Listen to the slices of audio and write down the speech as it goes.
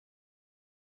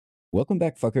Welcome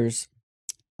back, fuckers.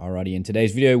 Alrighty, in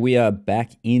today's video, we are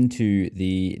back into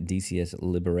the DCS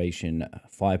Liberation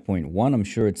 5.1. I'm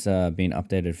sure it's been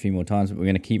updated a few more times, but we're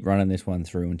going to keep running this one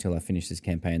through until I finish this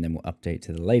campaign. Then we'll update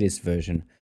to the latest version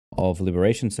of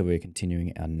Liberation. So we're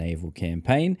continuing our naval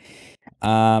campaign.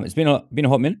 It's been a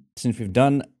hot minute since we've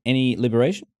done any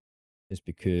Liberation, just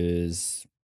because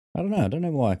I don't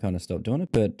know why I kind of stopped doing it,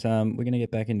 but we're going to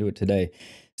get back into it today.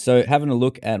 So having a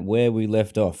look at where we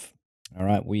left off. All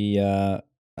right, I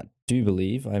do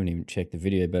believe, I haven't even checked the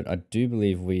video, but I do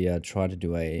believe we tried to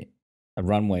do a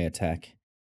runway attack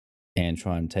and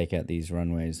try and take out these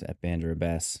runways at Bandar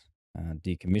Abbas,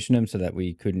 decommission them so that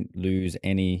we couldn't lose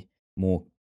any more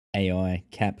AI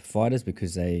cap fighters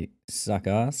because they suck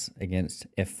ass against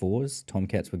F4s.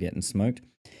 Tomcats were getting smoked.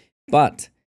 But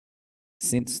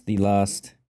since the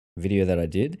last video that I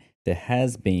did, there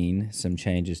has been some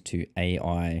changes to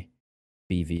AI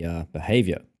BVR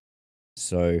behavior.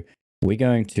 So we're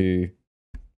going to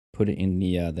put it in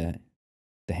the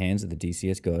hands of the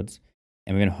DCS gods,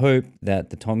 and we're going to hope that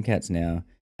the Tomcats now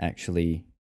actually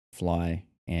fly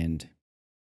and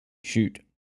shoot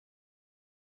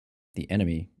the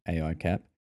enemy AI cap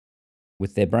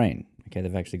with their brain. Okay,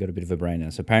 they've actually got a bit of a brain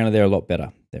now. So apparently they're a lot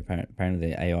better. Apparently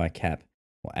their AI cap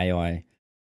or AI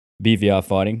BVR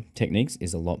fighting techniques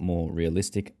is a lot more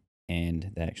realistic,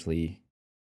 and they actually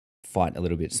fight a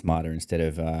little bit smarter instead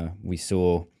of we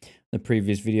saw the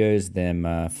previous videos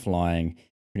them flying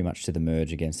pretty much to the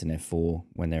merge against an F4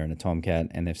 when they're in a Tomcat,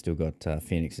 and they've still got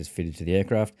Phoenixes fitted to the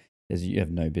aircraft. You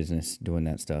have no business doing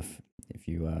that stuff. If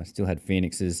you still had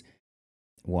Phoenixes,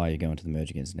 why are you going to the merge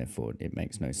against an F4? It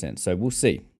makes no sense. So we'll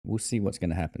see what's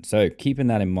going to happen. So keeping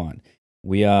that in mind,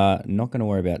 we are not going to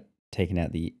worry about taking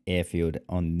out the airfield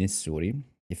on this sortie.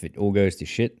 If it all goes to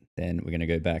shit, then we're going to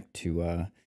go back to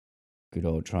good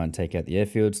old try and take out the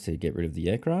airfields to get rid of the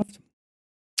aircraft.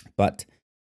 But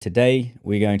today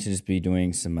we're going to just be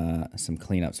doing some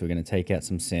cleanup. So we're going to take out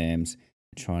some SAMs,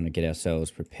 trying to get ourselves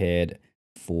prepared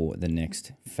for the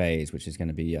next phase, which is going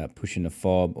to be pushing the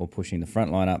FOB or pushing the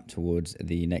front line up towards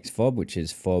the next FOB, which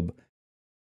is FOB.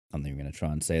 I'm not even going to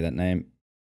try and say that name.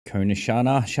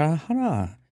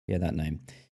 Shahana. Yeah, that name.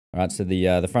 All right, so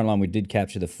the front line, we did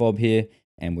capture the FOB here,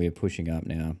 and we're pushing up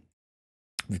now.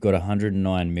 We've got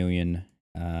 109 million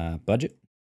budget.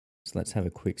 So let's have a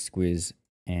quick squiz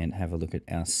and have a look at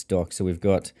our stock. So we've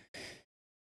got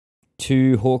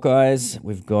 2 Hawkeyes,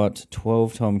 we've got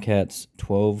 12 Tomcats,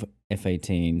 12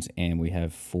 F-18s, and we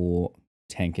have 4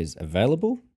 tankers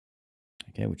available.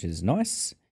 Okay, which is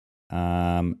nice.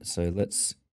 So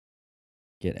let's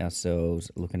get ourselves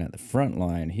looking at the front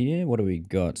line here. What do we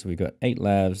got? So we've got 8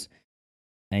 Lavs,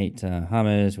 8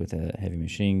 Hummers with a heavy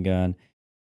machine gun,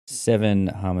 7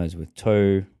 Hummers with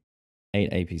tow,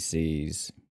 8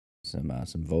 APCs, some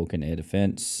Vulcan air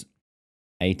defense,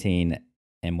 18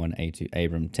 M1A2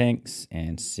 Abram tanks,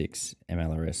 and 6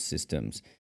 MLRS systems.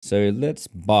 So let's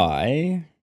buy.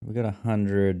 We got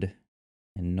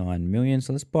 109 million.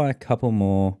 So let's buy a couple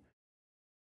more.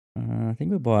 I think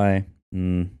we'll buy.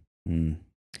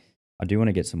 I do want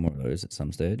to get some more of those at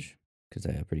some stage because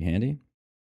they are pretty handy.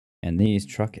 And these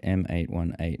truck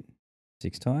M818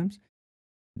 6 times.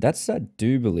 That's, I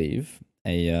do believe,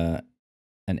 an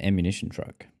ammunition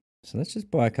truck. So let's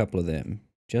just buy a couple of them,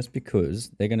 just because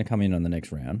they're going to come in on the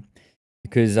next round.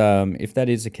 Because if that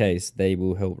is the case, they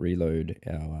will help reload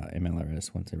our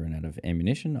MLRS once they run out of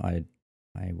ammunition. I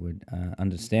would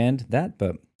understand that,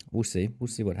 but we'll see. We'll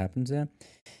see what happens there.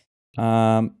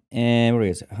 And what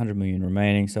is it? 100 million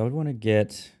remaining. So I would want to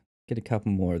get a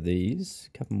couple more of these,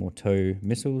 a couple more tow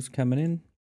missiles coming in.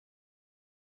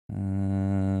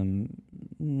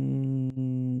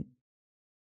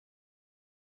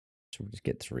 So we'll just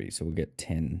get 3. So we'll get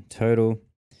 10 total.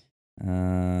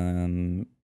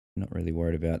 Not really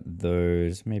worried about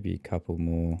those. Maybe a couple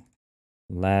more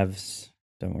Lavs.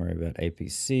 Don't worry about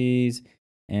APCs.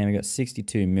 And we got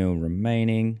 62 mil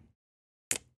remaining.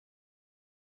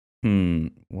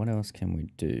 What else can we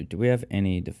do? Do we have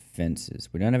any defenses?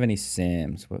 We don't have any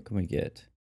SAMs. What can we get?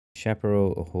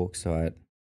 Chaparral, a Hawksight,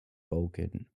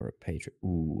 Vulcan, or a Patriot.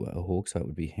 Ooh, a Hawksight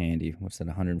would be handy. What's that?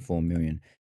 104 million.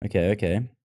 Okay.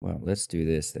 Well, let's do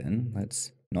this then.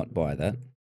 Let's not buy that.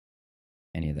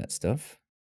 Any of that stuff.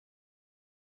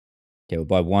 Okay, we'll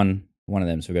buy one of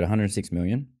them. So we've got 106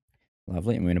 million.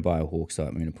 Lovely. And we're going to buy a Hawksight.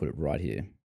 I'm going to put it right here.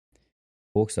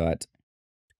 Hawksight.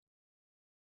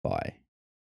 Buy.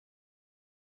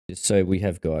 Just so we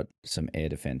have got some air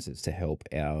defenses to help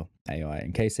our AI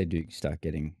in case they do start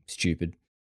getting stupid.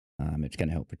 It's going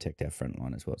to help protect our front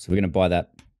line as well. So we're going to buy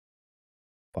that.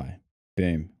 Buy.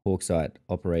 Boom. Hawksight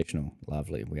operational.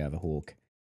 Lovely. We have a Hawk.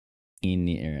 in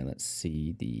the area. Let's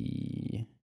see the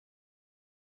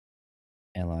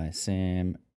LI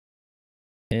SAM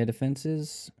air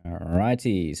defenses.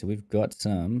 Alrighty, so we've got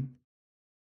some.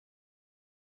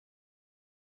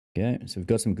 Okay, so we've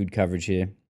got some good coverage here.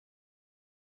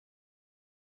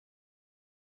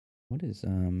 What is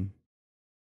what's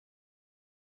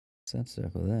that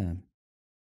circle there?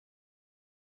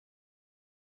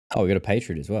 Oh, we got a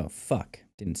Patriot as well. Fuck,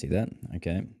 didn't see that.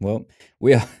 Okay, well,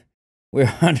 we're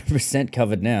 100%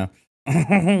 covered now.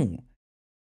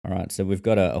 All right, so we've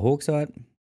got a Hawk site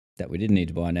that we didn't need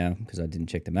to buy now because I didn't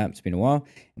check the map. It's been a while,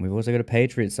 and we've also got a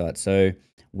Patriot site, so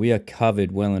we are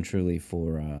covered well and truly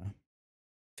for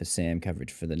SAM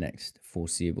coverage for the next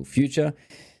foreseeable future.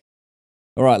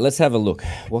 All right, let's have a look.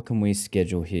 What can we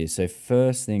schedule here? So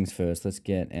first things first, let's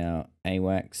get our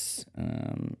AWACS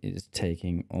is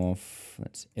taking off.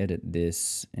 Let's edit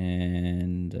this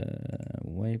and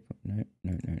wait, no.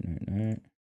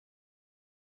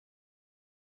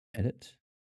 Edit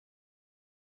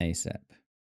ASAP.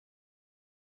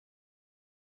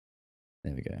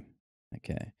 There we go.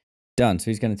 Okay, done.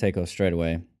 So he's going to take off straight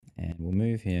away, and we'll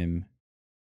move him.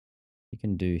 He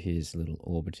can do his little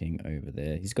orbiting over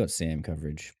there. He's got SAM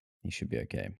coverage. He should be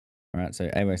okay. All right, so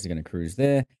AWACS is going to cruise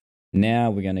there.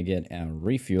 Now we're going to get our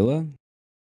refueler.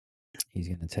 He's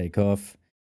going to take off.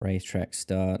 Racetrack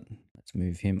start. Let's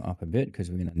move him up a bit because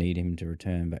we're going to need him to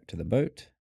return back to the boat.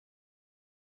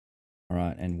 All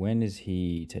right, and when is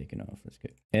he taking off? Let's go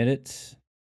edit.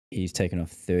 He's taken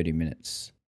off 30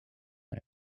 minutes.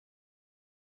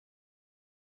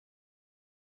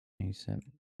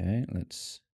 Okay,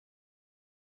 let's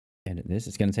edit this.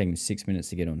 It's going to take him 6 minutes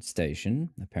to get on station,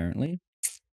 apparently.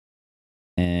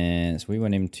 And so we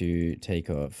want him to take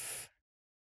off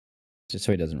just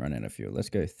so he doesn't run out of fuel. Let's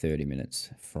go 30 minutes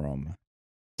from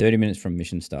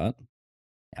mission start.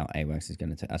 Our AWACS is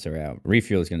going to, sorry, our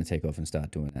refuel is going to take off and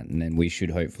start doing that. And then we should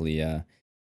hopefully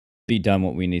be done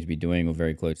what we need to be doing or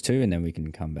very close to. And then we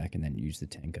can come back and then use the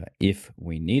tanker if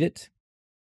we need it.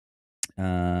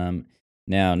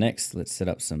 Now, next, let's set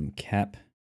up some cap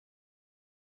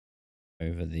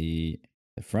over the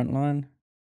front line.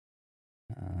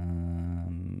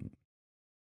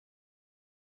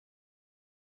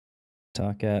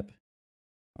 Tar cap.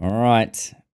 All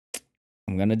right.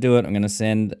 I'm going to do it. I'm going to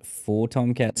send 4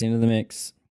 Tomcats into the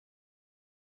mix.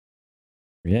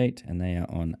 Create, and they are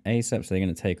on ASAP, so they're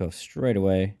going to take off straight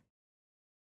away.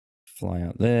 Fly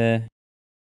out there,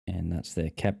 and that's their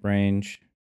cap range.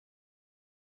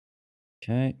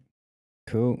 Okay,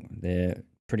 cool. They're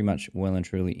pretty much well and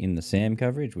truly in the SAM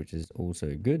coverage, which is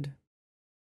also good.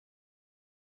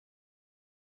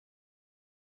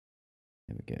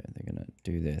 There we go. They're going to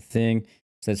do their thing.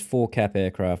 So there's 4 cap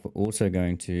aircraft. We're also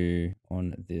going to,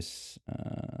 on this,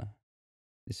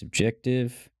 this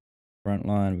objective, front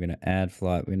line, we're going to add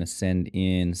flight. We're going to send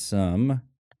in some.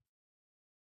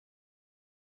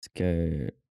 Let's go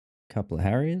a couple of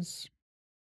Harriers.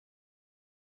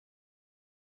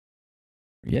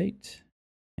 Create.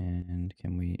 And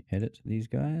can we edit these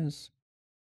guys?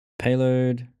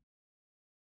 Payload.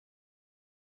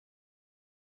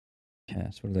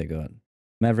 Yes, what do they got?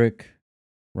 Maverick.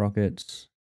 Rockets.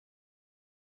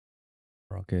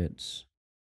 Rockets.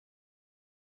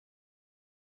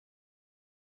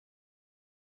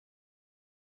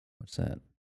 What's that?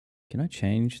 Can I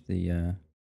change the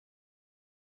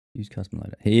use custom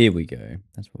loader? Here we go.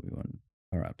 That's what we want.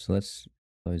 All right, so let's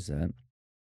close that.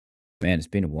 Man, it's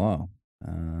been a while.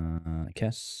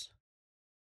 Cass.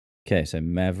 Okay, so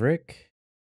Maverick.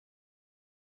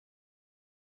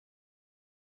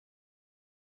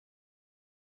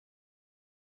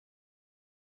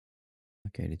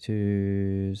 Okay,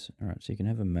 D2s. All right, so you can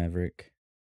have a Maverick.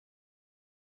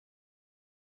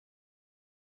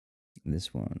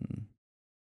 This one.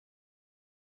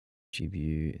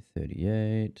 GPU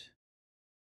 38.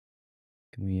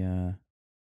 Can we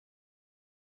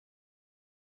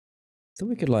thought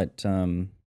we could like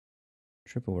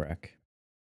triple rack.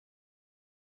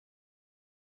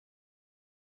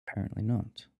 Apparently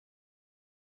not.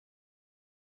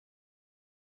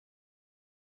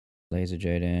 Laser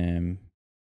JDAM.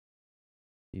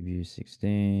 GPU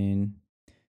 16.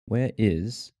 Where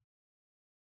is?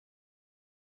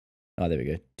 Oh, there we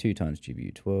go. 2 times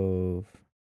GPU 12. All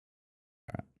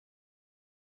right.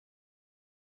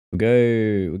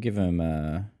 We'll give him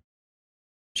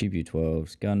GPU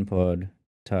 12's gun pod,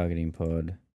 targeting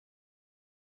pod.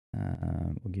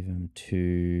 We'll give him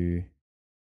 2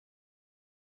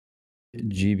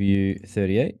 GPU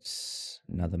 38s,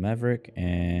 another Maverick,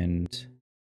 and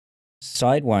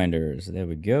Sidewinders. There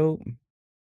we go.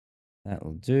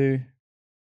 That'll do.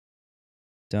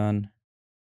 Done.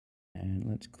 And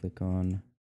let's click on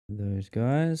those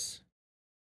guys.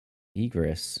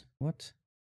 Egress. What?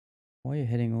 Why are you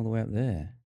heading all the way up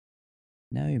there?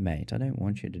 No, mate, I don't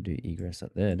want you to do egress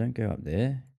up there. Don't go up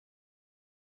there.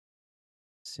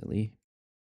 Silly.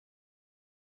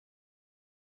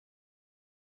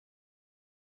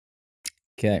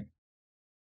 Okay.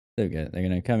 There we go. They're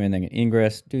going to come in, they can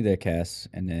ingress, do their casts,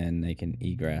 and then they can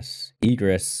egress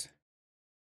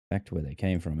back to where they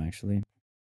came from, actually.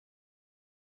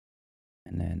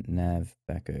 And then nav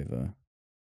back over.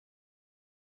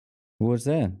 Who was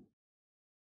there?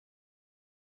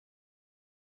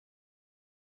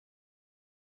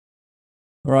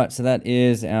 All right, so that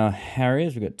is our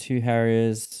Harriers. We've got 2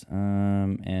 Harriers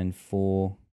and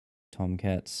 4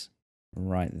 Tomcats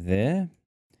right there.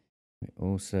 We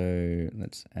also,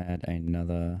 let's add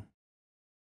another,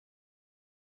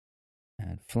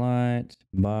 add flight,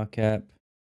 bar cap.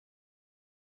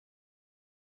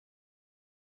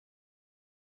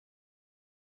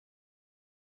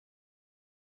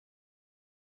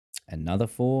 Another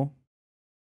 4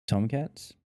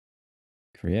 Tomcats.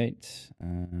 Create.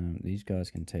 These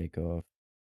guys can take off.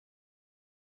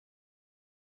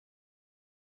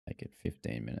 Make it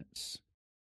 15 minutes.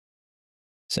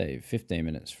 Save 15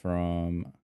 minutes from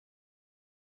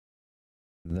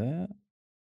there.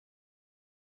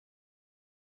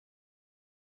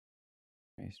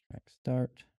 Racetrack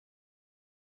start.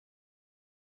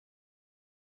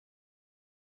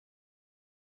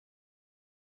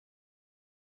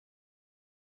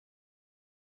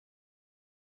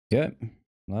 Good.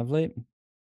 Lovely.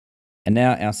 And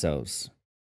now ourselves.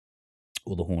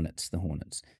 Or the Hornets. The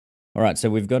Hornets. All right, so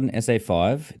we've got an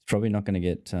SA5. It's probably not going to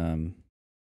get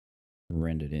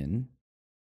rendered in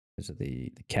because of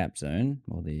the cap zone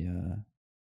or the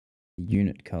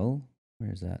unit cull.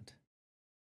 Where is that?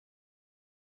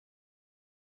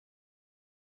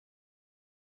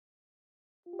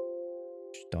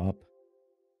 Stop.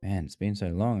 Man, it's been so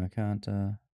long. I can't.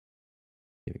 Here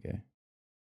we go.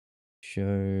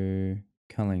 Show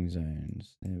culling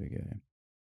zones. There we go.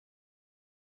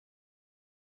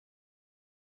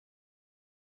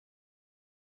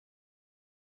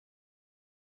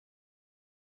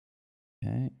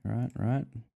 Okay, right.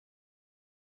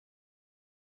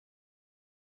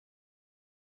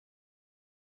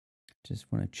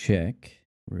 Just want to check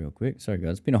real quick. Sorry,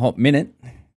 guys. It's been a hot minute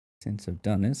since I've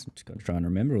done this. Just got to try and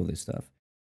remember all this stuff.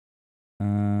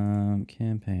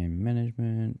 Campaign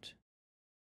management.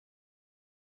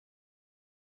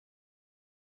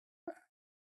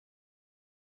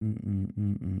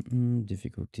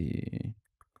 Difficulty.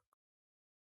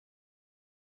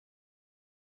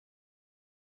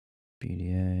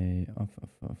 BDA.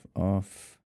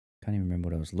 Off. Can't even remember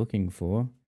what I was looking for.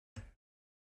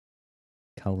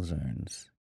 Cull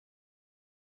zones.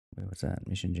 Where was that?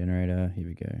 Mission generator. Here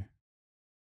we go.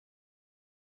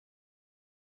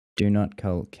 Do not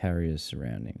cull carriers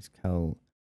surroundings. Cull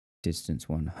distance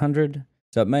 100.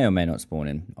 So it may or may not spawn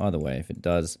in. Either way, if it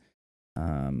does,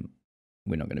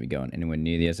 we're not going to be going anywhere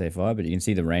near the SA5, but you can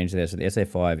see the range there. So the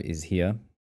SA5 is here,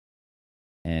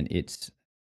 and its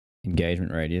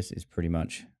engagement radius is pretty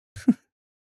much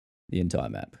the entire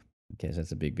map. Okay, so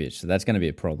that's a big bitch. So that's going to be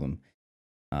a problem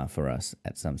for us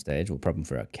at some stage. Well, problem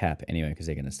for our cap anyway, because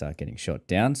they're going to start getting shot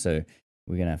down. So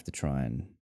we're going to have to try and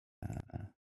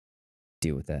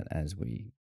deal with that as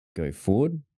we go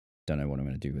forward. Don't know what I'm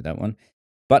going to do with that one.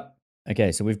 But,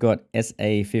 okay, so we've got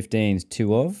SA-15s,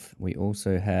 2 of. We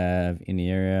also have in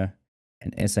the area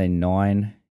an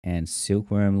SA-9 and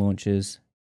Silkworm launchers.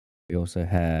 We also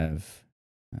have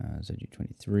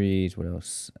ZG-23s. What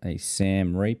else? A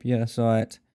SAM Rapier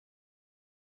sight.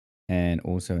 And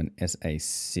also an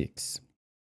SA-6.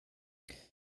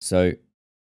 So,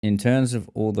 in terms of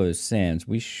all those SAMs,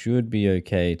 we should be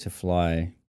okay to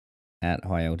fly at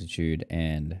high altitude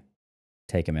and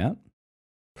take them out,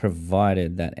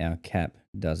 provided that our cap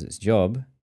does its job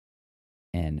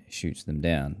and shoots them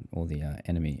down, all the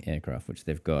enemy aircraft, which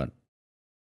they've got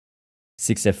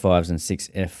 6 F5s and 6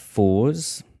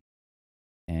 F4s.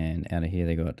 And out of here,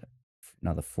 they got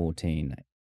another 14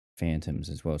 Phantoms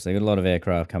as well. So they got a lot of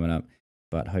aircraft coming up,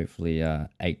 but hopefully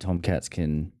 8 Tomcats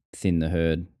can thin the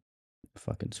herd. I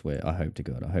fucking swear. I hope to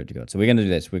God. So we're going to do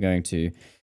this. We're going to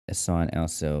assign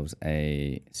ourselves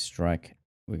a strike.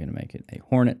 We're going to make it a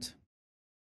Hornet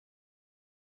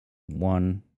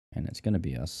 1, and it's going to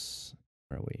be us.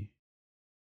 Where are we?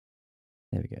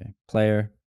 There we go.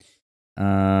 Player.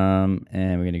 And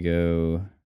we're going to go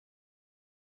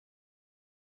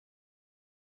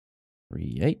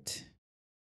create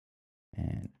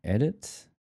and edit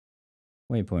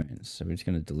waypoints. So we're just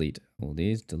going to delete all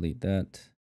these. Delete that.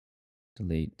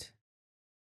 Delete.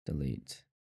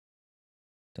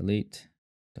 delete,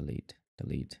 delete,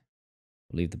 delete.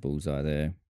 We'll leave the bullseye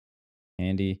there.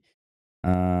 Handy.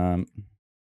 And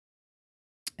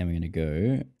we're going to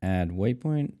go add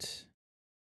waypoint.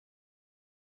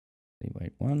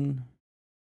 Wait 1.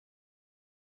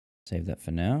 Save that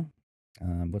for now.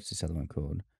 What's this other one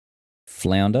called?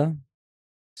 Flounder.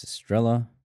 Estrella.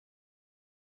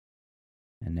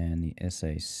 And then the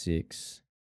SA6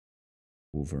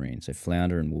 Wolverine. So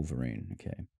Flounder and Wolverine.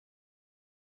 Okay.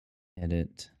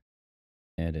 Edit.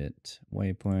 Edit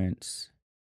waypoints.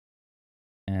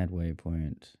 Add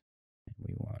waypoint.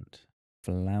 We want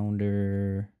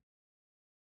Flounder.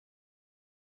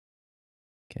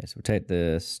 Okay, so we'll take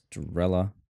the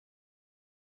Estrella.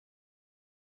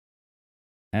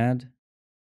 Add. Can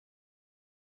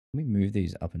we move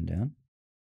these up and down?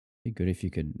 Be good if you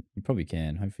could. You probably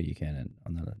can. Hopefully you can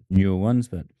on the newer ones,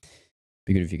 but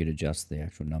be good if you could adjust the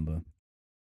actual number.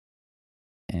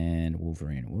 And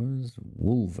Wolverine was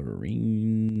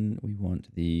Wolverine. We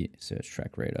want the search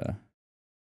track radar.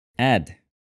 Add.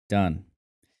 Done.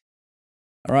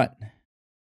 All right.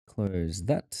 Close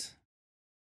that.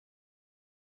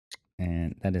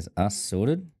 And that is us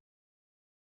sorted.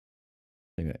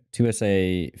 So we got 2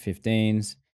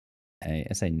 SA15s, a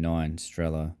SA9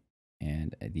 Strela,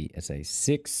 and the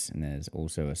SA6. And there's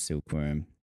also a Silkworm.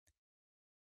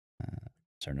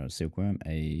 Sorry, not a Silkworm,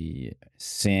 a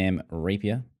Sam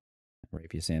Rapier.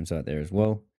 Rapier Sam site there as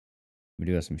well. We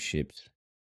do have some ships.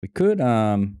 We could, you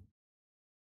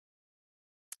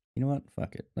know what?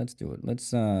 Fuck it. Let's do it.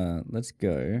 Let's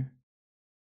go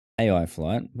AI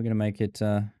flight. We're gonna make it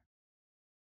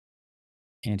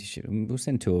anti-ship. We'll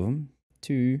send 2 of them.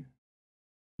 2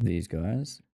 these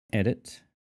guys. Edit.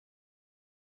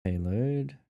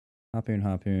 Payload. Harpoon,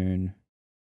 harpoon.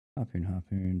 Harpoon,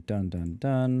 harpoon. Done, done,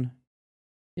 done.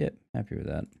 Yep, happy with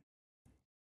that.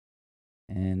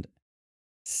 And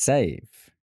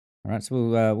save. All right, so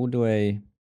we'll do a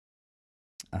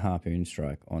harpoon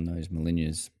strike on those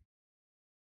Maligners.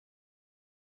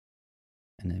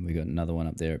 And then we got another one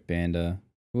up there at Banda.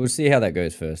 We'll see how that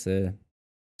goes first there.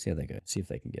 See how they go. See if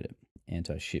they can get it.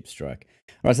 Anti-ship strike.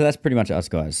 All right, so that's pretty much us,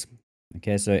 guys.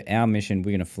 Okay, so our mission,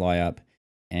 we're going to fly up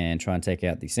and try and take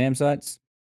out the SAM sites.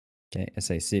 Okay,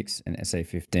 SA6 and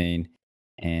SA15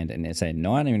 and an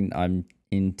SA9. And I'm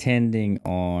intending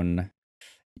on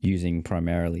using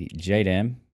primarily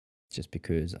JDAM just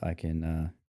because I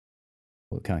can,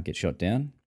 well, can't get shot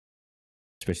down,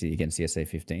 especially against the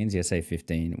SA15s. The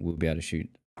SA15 will be able to shoot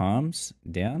harms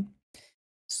down.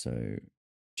 So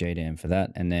JDAM for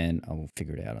that, and then I will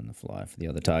figure it out on the fly for the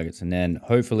other targets, and then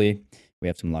hopefully we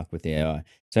have some luck with the AI.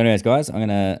 So anyways, guys, I'm going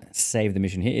to save the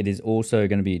mission here. It is also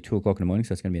going to be 2 o'clock in the morning,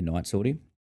 so it's going to be a night sortie.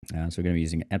 So we're going to be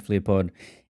using AdFlare pod,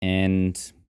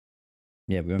 and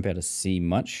yeah, we won't be able to see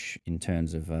much in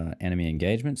terms of enemy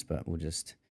engagements, but we'll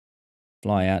just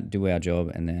fly out, do our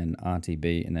job, and then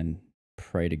RTB, and then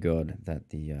pray to God that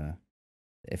the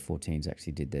F-14s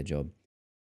actually did their job.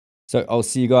 So I'll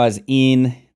see you guys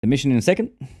in the mission in a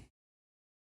second.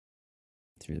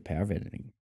 Through the power of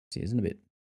editing. See you in a bit.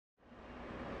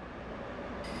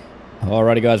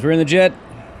 Alrighty, guys, we're in the jet.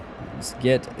 Let's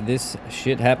get this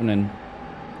shit happening.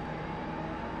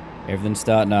 Everything's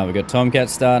starting up. We've got Tomcat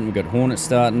starting. We've got Hornet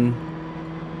starting.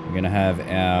 We're going to have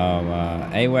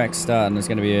our AWACS starting. There's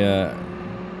going to be a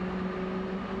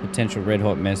potential red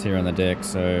hot mess here on the deck.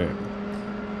 So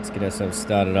let's get ourselves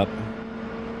started up.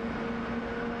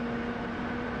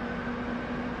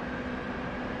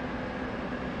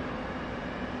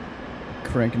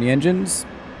 Cranking the engines.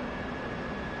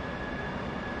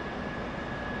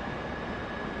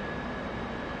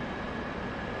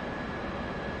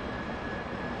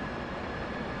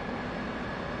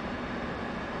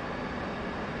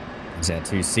 Is that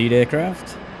 2 seat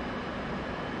aircraft?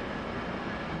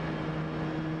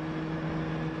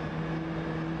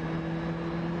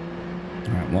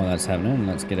 Alright, while that's happening,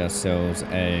 let's get ourselves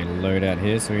a loadout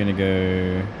here. So we're going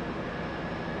to go...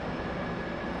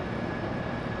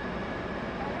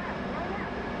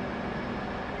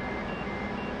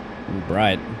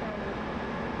 Bright.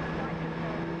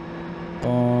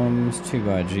 Bombs, 2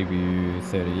 by GBU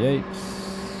 38.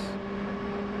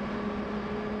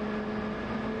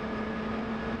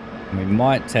 We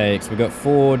might take, so we've got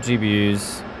 4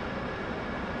 GBUs,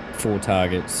 4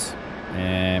 targets,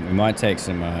 and we might take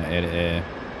some air-to-air.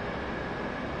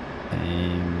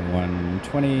 Aim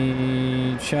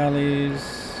 120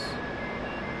 Charlies.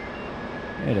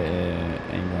 Air-to-air,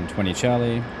 aim 120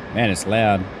 Charlie. Man, it's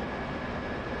loud.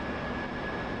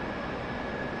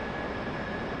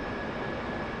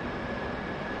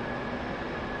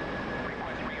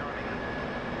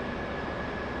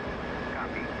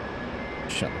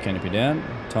 Shut the Canopy down.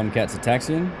 Tomcat's a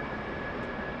taxiing.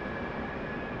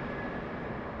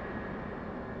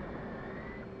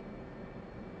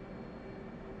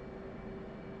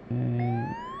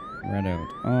 Red out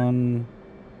on.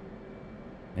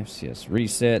 FCS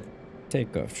reset.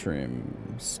 Takeoff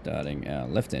trim. Starting our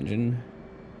left engine.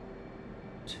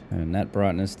 Turn that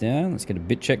brightness down. Let's get a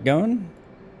bit check going.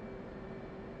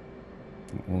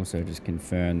 Also just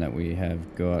confirm that we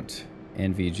have got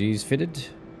NVGs fitted.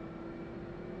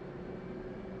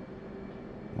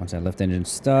 Once our left engine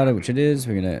started, which it is,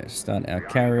 we're going to start our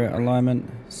carrier alignment.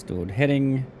 Stored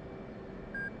heading.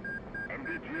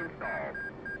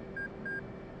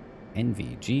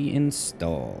 NVG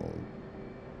installed.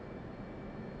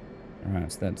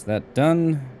 Alright, so that's that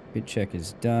done. Bit check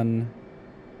is done.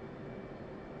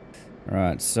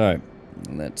 Alright, so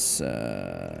let's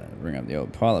bring up the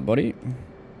old pilot body.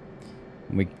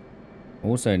 We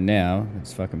also now,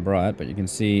 it's fucking bright, but you can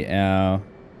see our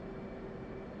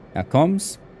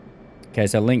comms. Okay,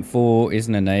 so link 4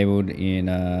 isn't enabled in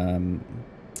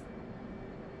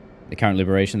the current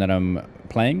liberation that I'm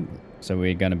playing. So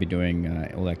we're going to be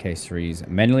doing all our case 3s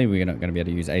manually. We're not going to be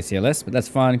able to use ACLS, but that's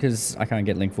fine because I can't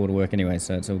get link 4 to work anyway,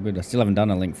 so it's all good. I still haven't done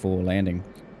a link 4 landing.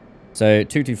 So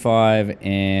 225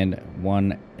 and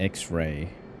 1 X-ray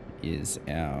is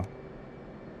our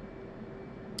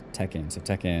TACAN. So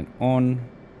TACAN on.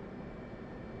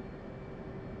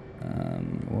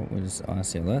 What was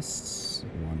ICLS?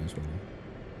 1 as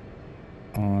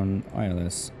well. On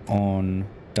ILS, on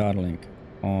data link,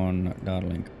 on data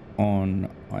link, on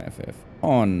IFF,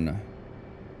 on.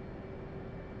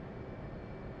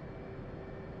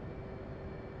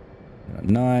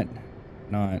 Night,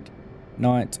 night,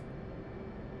 night.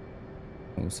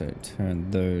 Also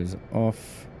turn those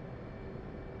off.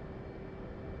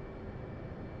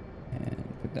 And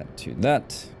put that to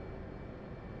that.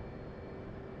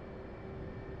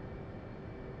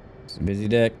 It's a busy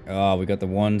deck. Oh, we got the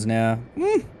ones now.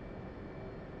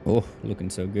 Oh, looking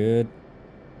so good.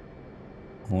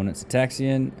 Hornets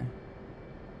taxiing.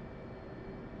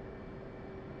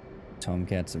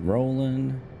 Tomcats are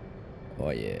rolling.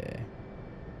 Oh yeah.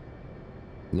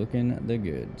 Looking the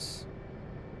goods.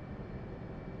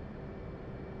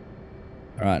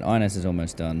 Alright, INS is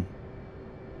almost done.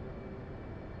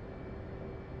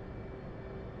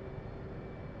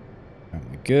 Alright,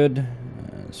 we're good.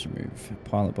 Let's remove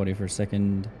pilot body for a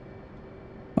second.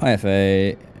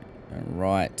 IFA.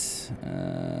 Right.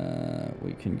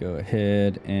 We can go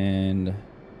ahead and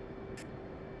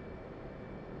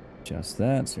adjust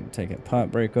that. So we can take our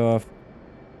part brake off.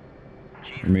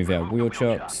 Remove our wheel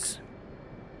chocks.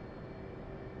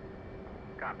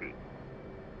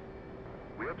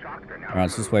 Alright,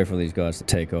 let's just wait for these guys to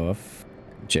take off.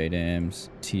 JDAMs,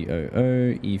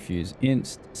 TOO, eFuse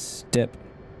inst, step.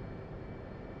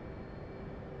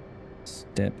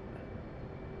 Step.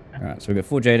 Alright, so we've got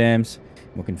 4 JDAMs.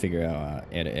 We'll configure our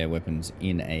air-to-air weapons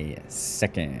in a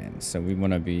second. So we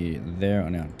want to be there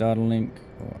on our data link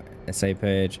or SA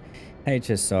page.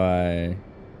 HSI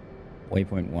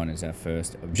waypoint 1 is our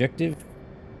first objective,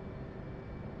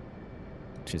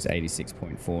 which is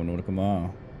 86.4 nautical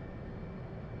mile.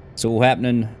 It's all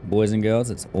happening, boys and girls.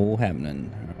 It's all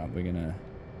happening. All right, we're gonna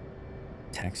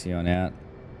taxi on out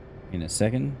in a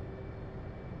second.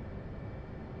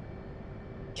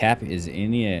 Cap is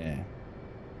in the air.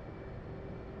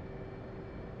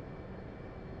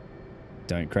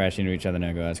 Don't crash into each other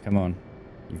now, guys. Come on.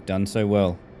 You've done so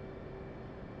well.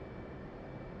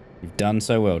 You've done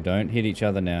so well. Don't hit each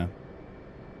other now.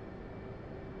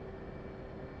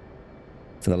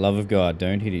 For the love of God,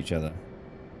 don't hit each other.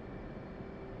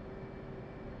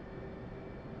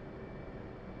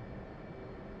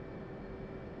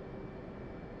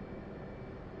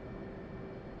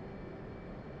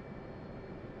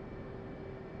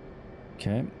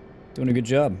 Okay. Doing a good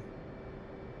job.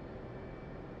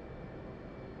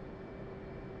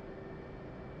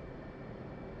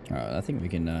 Alright, I think we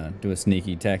can do a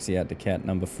sneaky taxi out to cat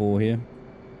number 4 here.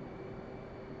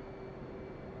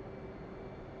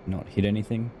 Not hit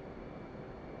anything.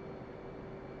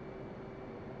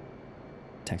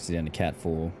 Taxi down to cat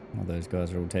 4. All those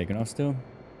guys are all taken off still.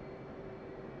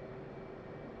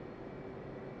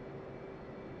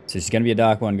 So it's going to be a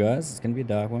dark one, guys. It's going to be a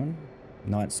dark one.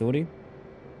 Night sortie.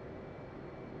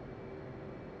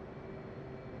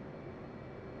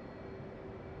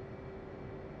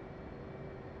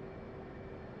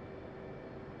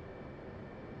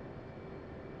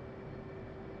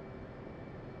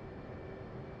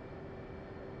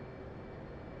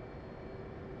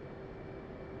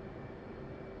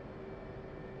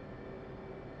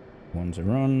 Ones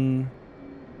are on.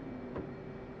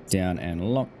 Down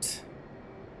and locked.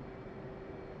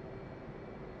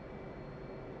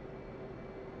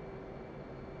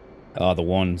 Oh, the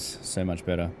wands. So much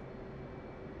better.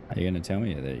 Are you going to tell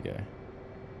me? Yeah, there you go.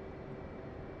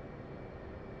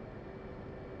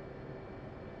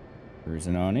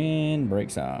 Cruising on in,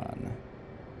 brakes on.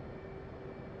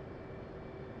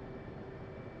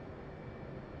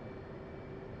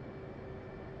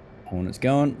 Hornets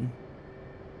going.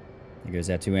 There goes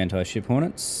our 2 anti-ship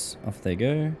Hornets. Off they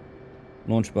go.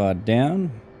 Launch bar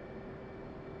down.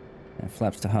 Now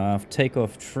flaps to half.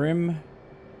 Takeoff trim.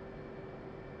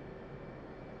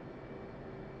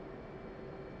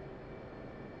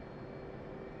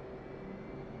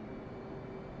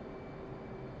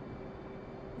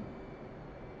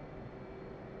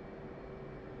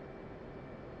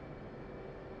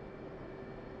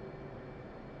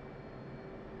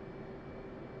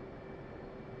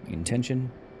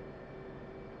 Intention.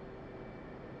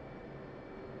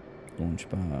 Launch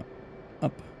bar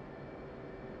up.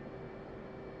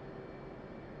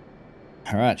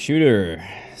 Alright, shooter.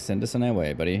 Send us on our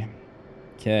way, buddy.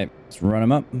 Okay, let's run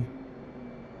them up.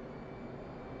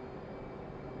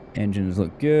 Engines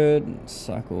look good.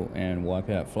 Cycle and wipe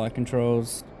out flight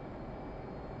controls.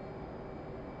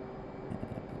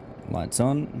 Lights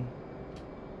on.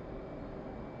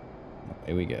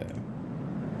 Here we go.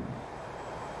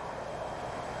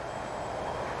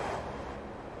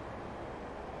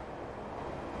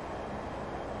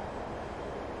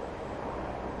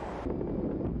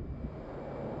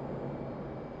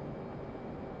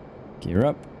 Gear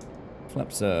up,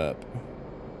 flaps up.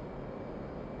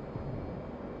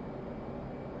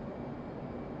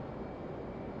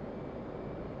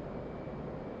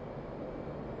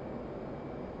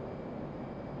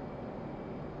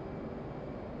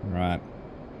 Right.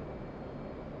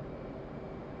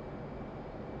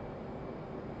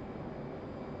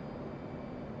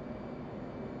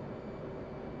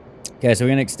 Okay, so we're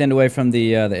going to extend away from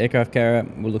the aircraft carrier.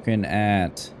 We're looking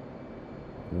at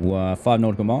 5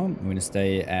 nautical mile. We're going to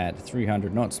stay at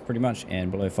 300 knots pretty much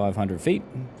and below 500 feet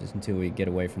just until we get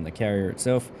away from the carrier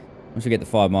itself. Once we get the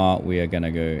 5 mile, we are going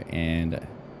to go and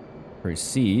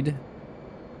proceed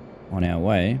on our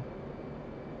way.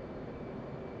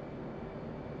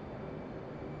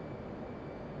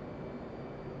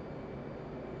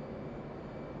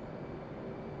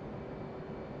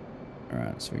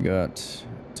 Alright, so we got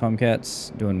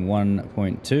Tomcats doing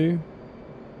 1.2.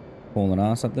 Hauling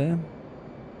ass up there.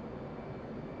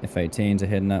 F-18s are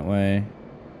heading that way.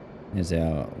 There's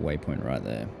our waypoint right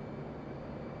there.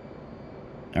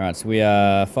 Alright, so we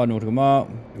are 5 nautical mile.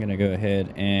 We're going to go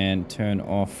ahead and turn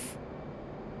off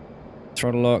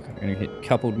throttle lock. We're going to hit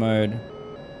coupled mode.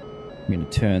 We're going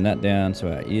to turn that down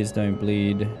so our ears don't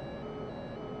bleed.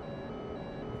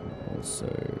 Also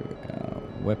our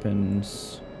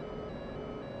weapons.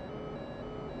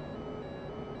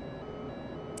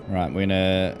 Right, we're going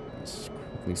to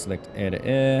quickly select air to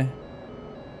air.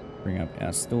 Bring up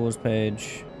our stores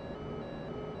page.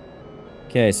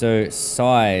 Okay, so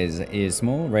size is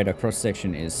small, radar cross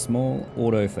section is small,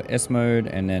 auto for S mode,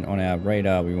 and then on our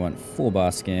radar we want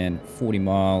 4-bar scan, 40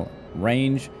 mile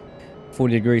range,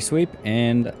 40-degree sweep,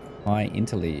 and high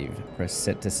interleave. Press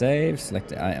set to save,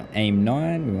 select aim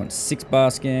 9, we want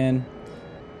 6-bar scan,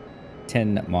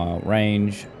 10 mile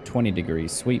range, 20-degree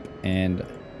sweep, and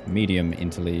medium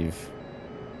interleave,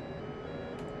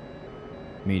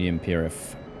 medium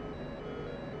PRF.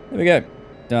 There we go.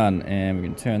 Done. And we're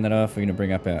going to turn that off. We're going to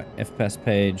bring up our FPAS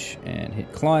page and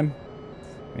hit climb.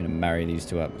 We're going to marry these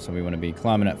two up. So we want to be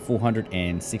climbing at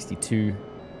 462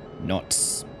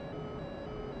 knots.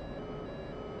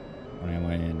 On our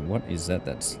way in. What is that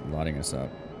that's lighting us up?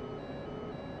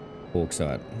 Hawk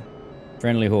sight.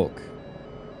 Friendly hawk.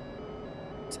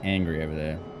 It's angry over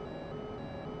there.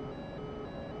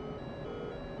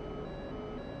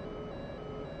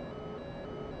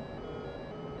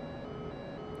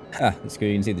 Ah, that's good.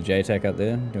 You can see the JTAC up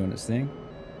there doing its thing.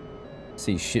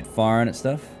 See shit firing at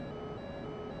stuff.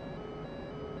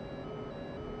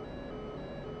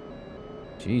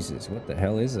 Jesus, what the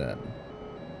hell is that?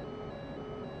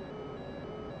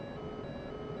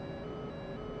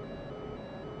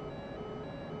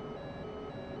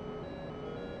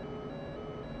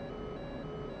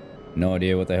 No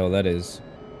idea what the hell that is.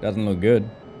 Doesn't look good.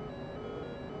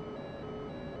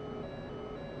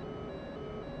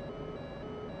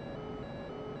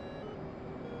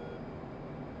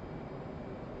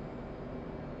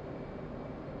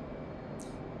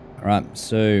 Alright,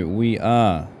 so we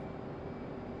are...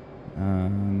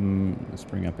 let's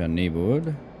bring up our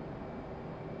kneeboard.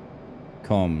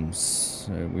 Comms.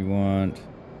 So we want...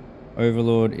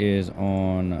 Overlord is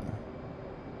on...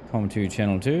 Com 2,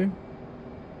 channel 2.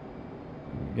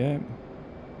 There we go.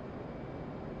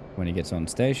 when he gets on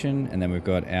station. And then we've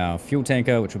got our fuel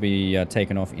tanker, which will be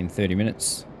taken off in 30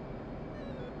 minutes.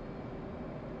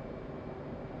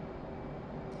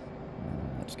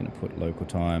 Just going to put local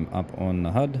time up on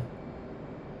the HUD.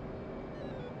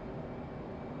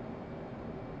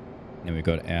 Then we've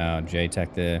got our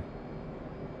JTAC there.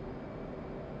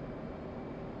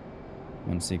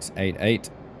 1688.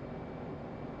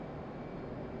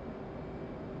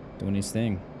 Doing his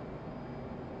thing.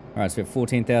 Alright, so we're at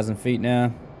 14,000 feet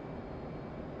now.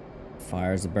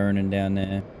 Fires are burning down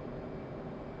there.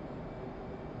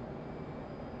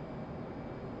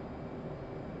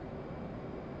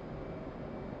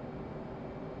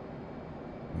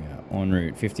 En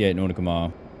route, 58 nautical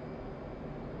mile.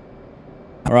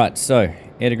 Alright, so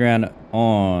air to ground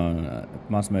on.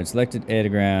 Master mode selected. Air to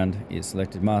ground is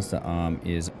selected. Master arm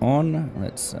is on.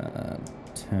 Let's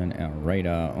turn our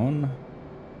radar on.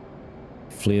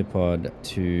 FLIR pod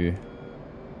to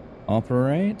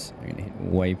operate. We're going to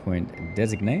hit waypoint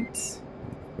designate.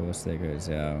 Of course, there goes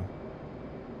our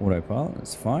autopilot.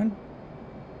 That's fine.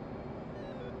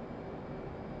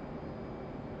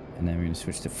 And then we're going to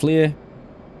switch to FLIR.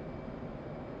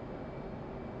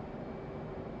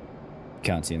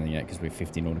 Can't see anything yet because we're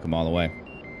 50 nautical mile away.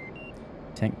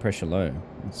 Tank pressure low.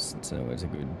 That's always a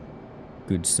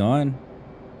good sign.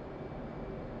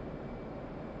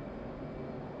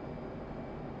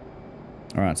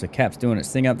 Alright, so Cap's doing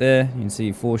its thing up there. You can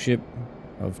see 4 ship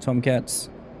of Tomcats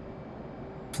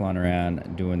flying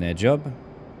around doing their job.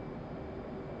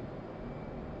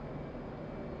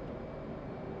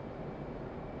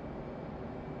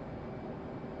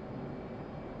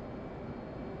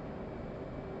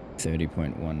 .15.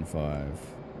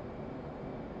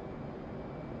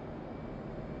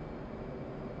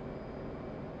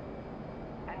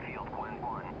 Enfield, Gwen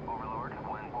 1, Overlord,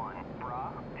 Gwen 1,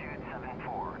 Bra,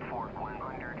 274, Fort Gwen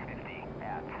 150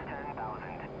 at 10,000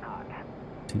 knots.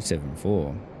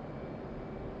 274.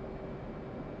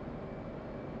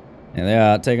 Now they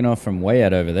are taking off from way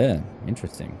out over there.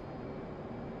 Interesting.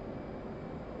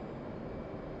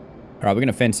 Alright, we're going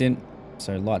to fence in.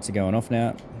 So lights are going off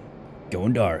now.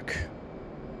 Going dark.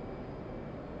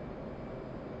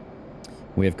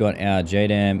 We've got our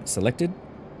JDAM selected.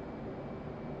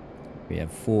 We have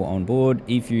 4 on board.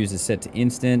 E-fuse is set to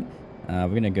instant. We're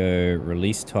going to go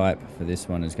release type for this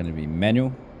one is going to be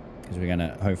manual because we're going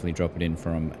to hopefully drop it in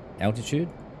from altitude.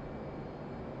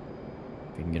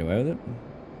 If we can get away with it.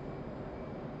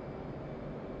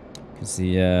 Because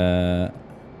the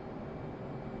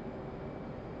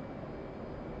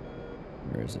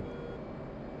where is it?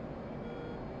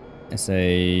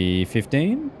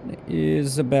 SA-15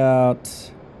 is about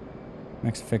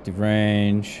max effective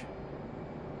range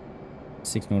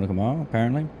 6 nautical mile,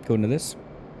 apparently, according to this.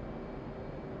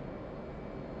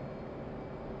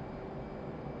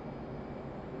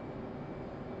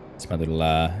 It's my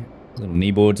little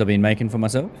knee boards I've been making for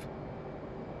myself.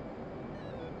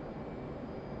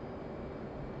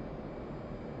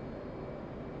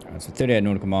 Alright, so 38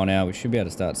 nautical mile now. We should be able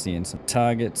to start seeing some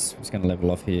targets. It's going to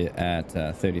level off here at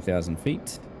 30,000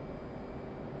 feet.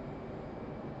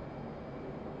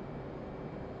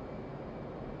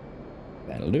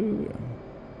 That'll do.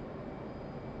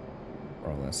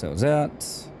 Roll ourselves out.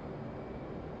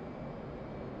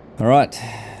 Alright,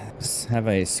 let's have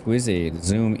a squizzy.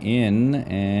 Zoom in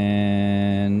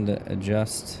and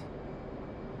adjust.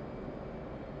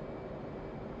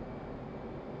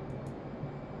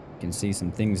 You can see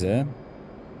some things there.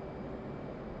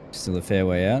 Still a fair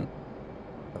way out,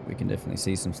 but we can definitely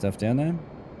see some stuff down there.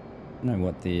 I don't know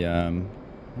what the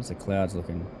how's the clouds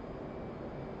looking?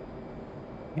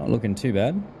 Not looking too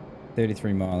bad.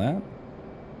 33 mile out.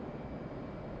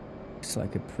 Looks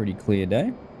like a pretty clear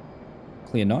day.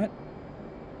 Clear night.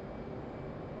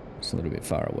 Just a little bit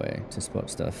far away to spot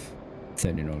stuff.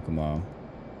 30 nautical mile.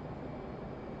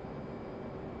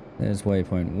 There's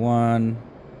waypoint 1.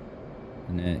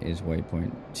 And there is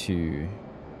waypoint 2.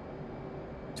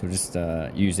 So we'll just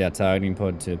use our targeting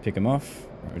pod to pick them off.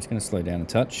 We're just going to slow down a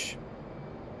touch.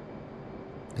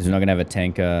 Because we're not going to have a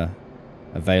tanker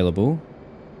available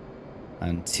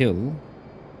until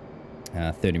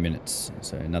 30 minutes.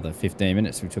 So another 15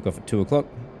 minutes. We took off at 2 o'clock.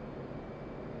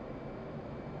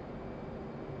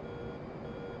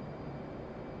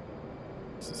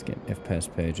 Let's get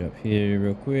FPAS page up here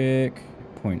real quick.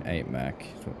 0.8 Mach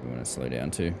is what we want to slow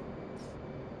down to.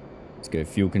 Let's go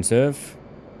fuel conserve.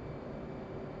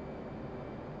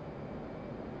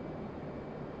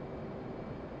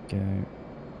 Go.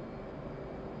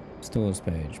 Stores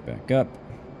page back up.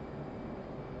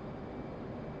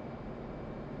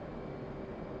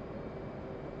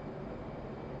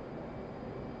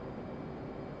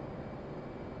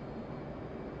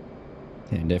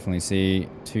 Can definitely see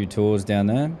 2 tours down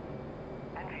there.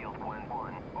 Enfield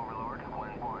 1-1, Overlord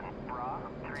 1-1, Bra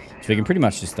 30. So we can pretty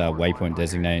much just waypoint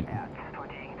designate At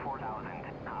 24,000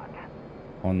 knots.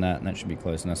 on that, and that should be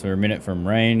close enough. So we're a minute from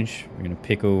range. We're going to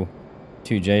pickle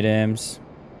 2 JDAMs.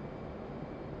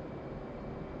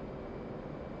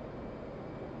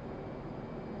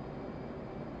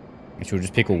 Which we'll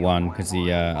just pickle 1 because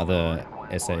the other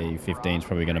SA-15 is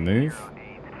probably going to move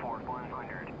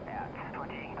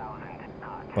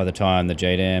by the time the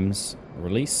JDAMs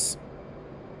release.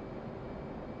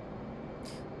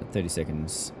 30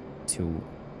 seconds till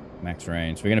max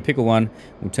range. So we're going to pickle 1.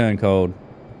 We'll turn cold.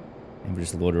 And we'll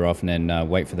just lord her off and then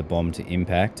wait for the bomb to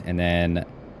impact. And then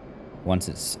once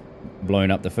it's blown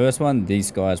up the first one,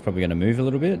 these guys are probably going to move a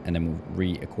little bit. And then we'll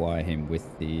reacquire him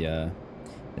with the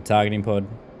targeting pod.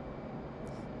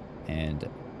 And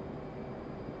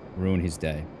ruin his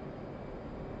day.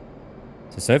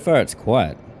 So far it's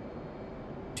quiet.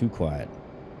 Too quiet.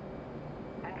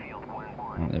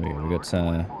 Oh, there we go. We got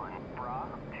some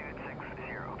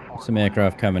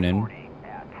aircraft coming in.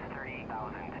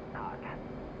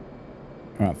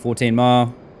 Alright, 14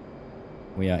 mile.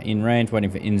 We are in range, waiting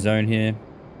for in zone here.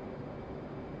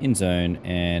 In zone,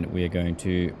 and we are going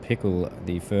to pickle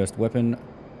the first weapon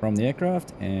from the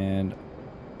aircraft and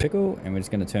pickle, and we're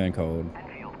just going to turn cold.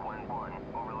 Enfield 1-1,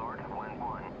 Overlord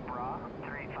 1-1, Bra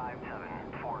 357,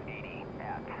 480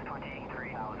 at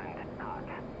 23,000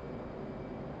 knots.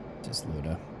 Just load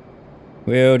her.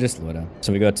 We'll just load her.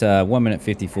 So we got 1 minute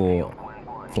 54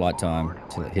 flight time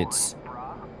till it hits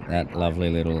that lovely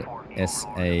little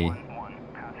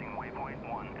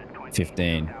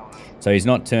SA-15. So he's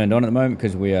not turned on at the moment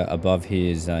because we are above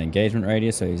his engagement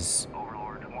radius, so he's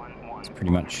pretty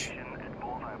much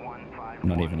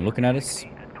not even looking at us.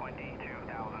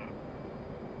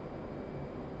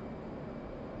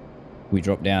 We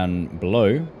drop down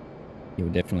below, he will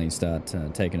definitely start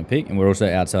taking a peek, and we're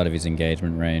also outside of his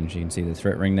engagement range. You can see the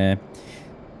threat ring there.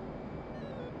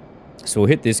 So we'll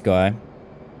hit this guy,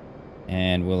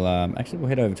 and we'll actually we'll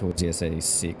head over towards the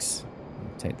SA-6.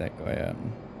 Take that guy out.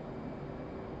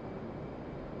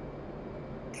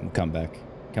 We'll come back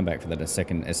for that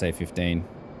second SA-15.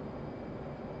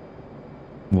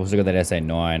 We've also got that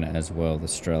SA-9 as well, the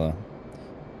Strela.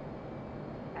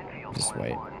 Just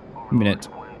wait a minute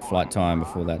flight time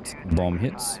before that bomb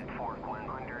hits.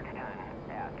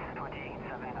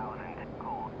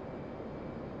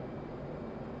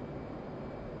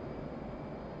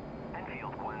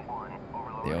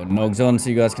 The old nog's on so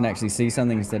you guys can actually see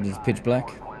something instead of just pitch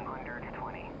black.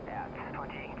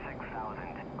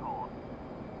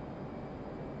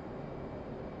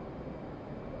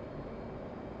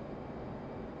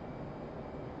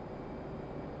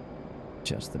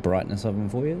 Just the brightness of them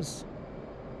for you.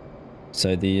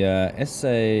 So the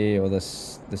SA or the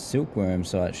silkworm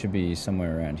site should be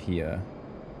somewhere around here.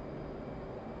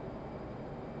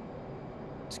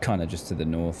 It's kind of just to the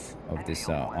north of this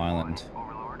island.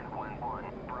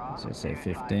 So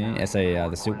SA-15,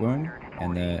 the silkworm,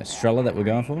 and the Strela that we're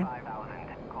going for.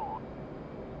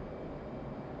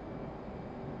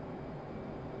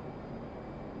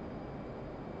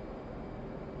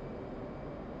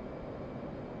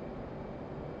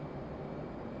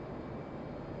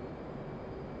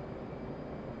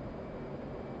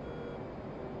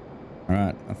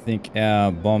 Alright, I think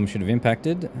our bomb should have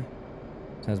impacted.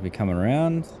 So as we come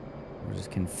around, we'll just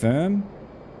confirm.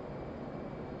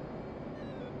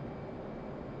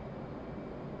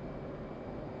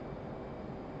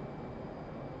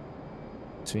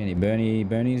 See any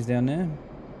burnies down there?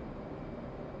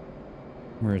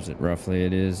 Where is it roughly?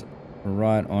 It is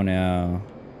right on our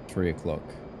 3 o'clock.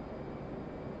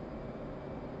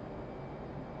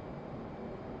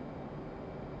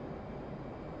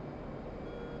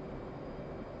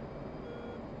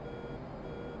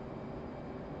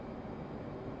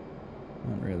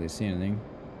 Not really see anything.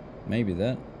 Maybe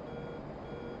that.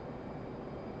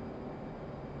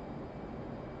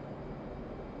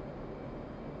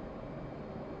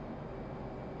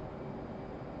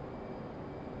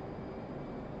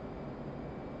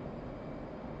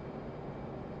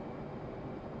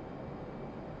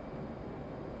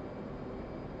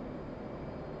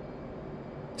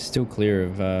 Still clear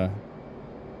of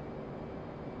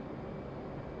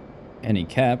any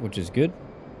cap, which is good.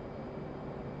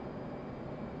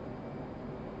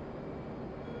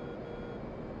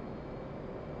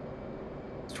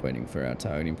 Just waiting for our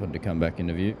targeting pod to come back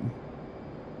into view.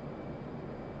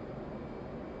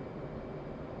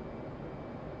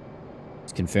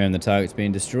 Let's confirm the target's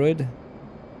been destroyed.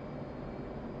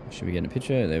 Should we get a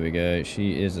picture? There we go.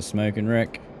 She is a smoking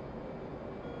wreck.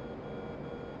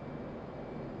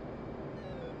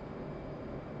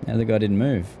 The other guy didn't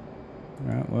move.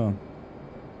 Alright, well.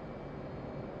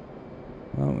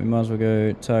 Well, we might as well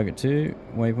go target 2,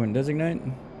 waypoint designate.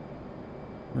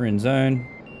 We're in zone.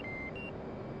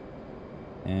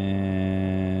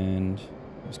 And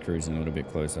just cruising a little bit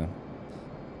closer.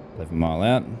 11 mile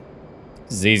out.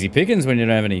 This is easy pickings when you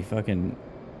don't have any fucking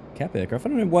cap aircraft. I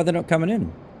don't know why they're not coming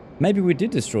in. Maybe we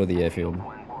did destroy the airfield.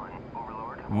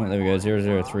 Alright, there we go.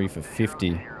 003 for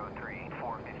 50.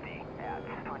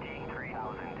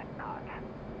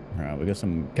 Alright, we got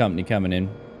some company coming in.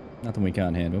 Nothing we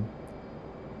can't handle.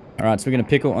 Alright, so we're going to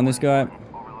pickle on this guy.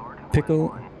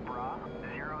 Pickle.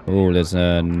 Oh, there's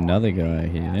another guy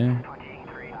here.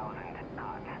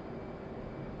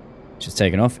 Just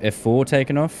taken off. F4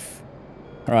 taken off.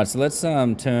 Alright, so let's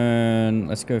turn...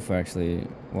 Let's go for actually...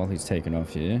 While he's taken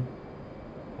off here.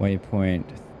 Waypoint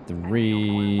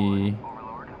 3...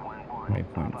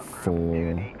 Waypoint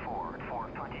 4...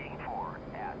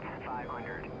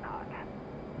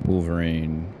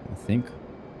 Wolverine, I think.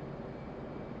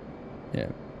 Yeah.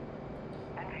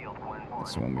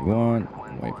 That's the one we want.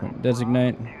 Waypoint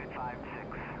designate.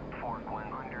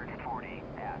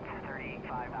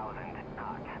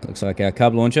 Looks like our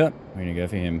cub launcher. We're gonna go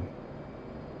for him.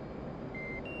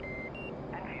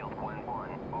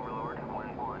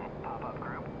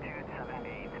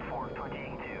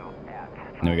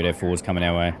 Now we got F4s coming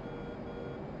our way.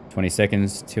 20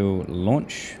 seconds till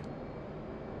launch.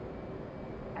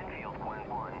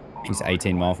 He's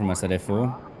 18 miles from us at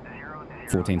F4.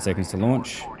 14 seconds to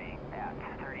launch.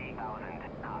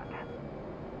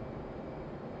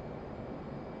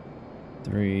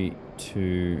 Three,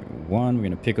 2, 1. We're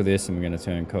going to pickle this and we're going to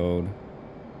turn cold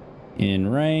in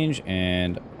range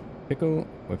and pickle.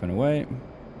 Weapon away.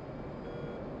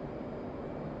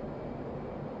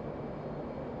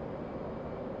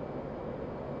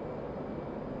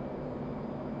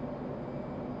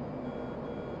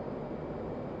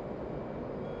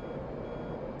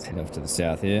 Let's head off to the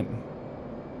south here.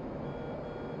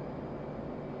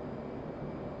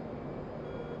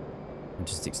 And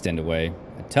just extend away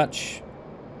a touch.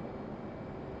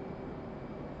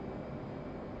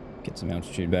 Get some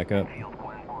altitude back up.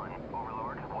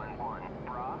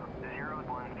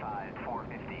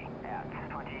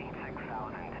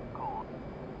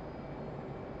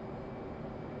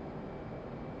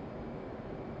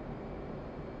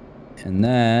 And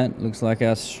that looks like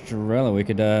our Strela. We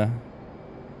could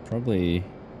probably...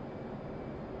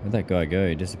 Where'd that guy go?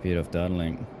 He disappeared off data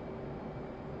link.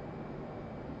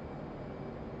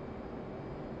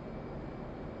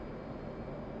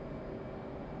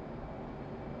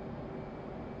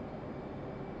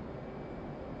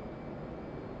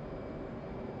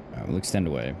 Alright, we'll extend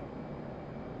away.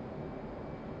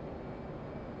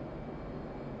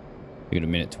 We got a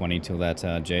minute 20 till that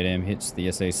JDAM hits the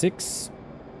SA6.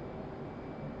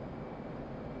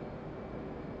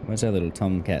 Where's our little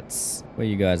tomcats? Where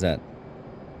you guys at?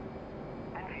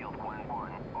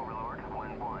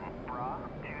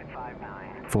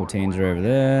 14s are over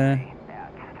there.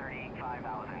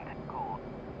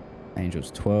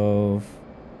 Angels 12.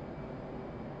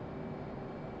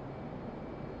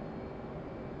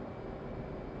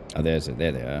 Oh, there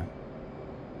they are.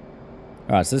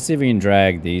 Alright, so let's see if we can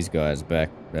drag these guys back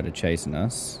that are chasing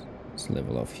us. Let's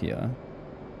level off here.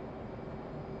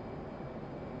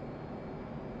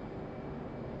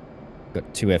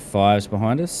 Got 2 F5s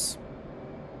behind us.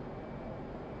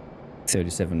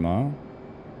 37 mile.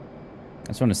 I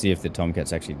just want to see if the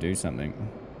Tomcats actually do something.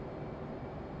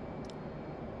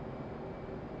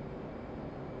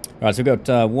 Alright, so we've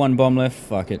got 1 bomb left.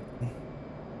 Fuck it.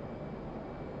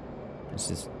 Let's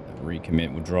just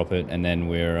recommit. We'll drop it. And then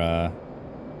we're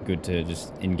good to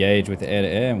just engage with the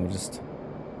air-to-air. And we'll just...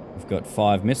 We've got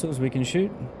 5 missiles we can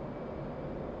shoot.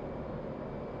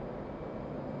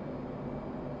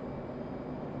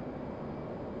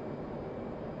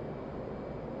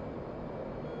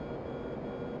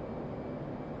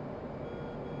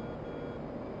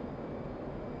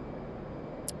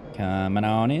 Coming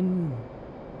on in.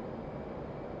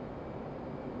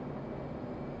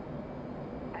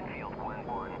 Enfield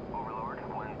 1-1, Overlord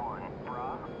 1-1,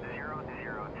 Bra 007,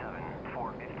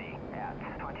 450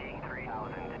 at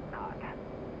 23,000 knots.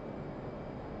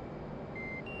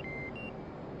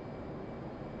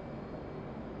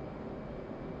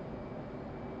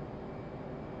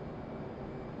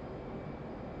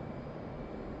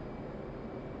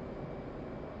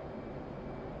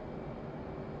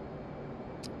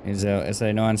 Here's our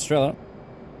SA9 Strela.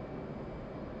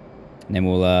 And then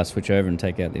we'll switch over and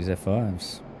take out these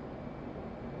F5s.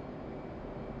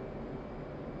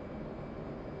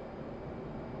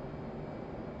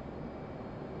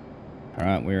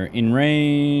 Alright, we're in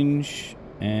range.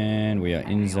 And we are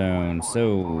in zone.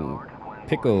 So,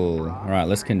 Pickle. Alright,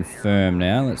 let's confirm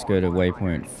now. Let's go to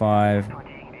waypoint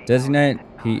 5. Designate.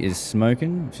 He is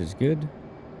smoking, which is good.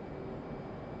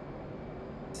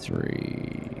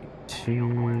 3, 2,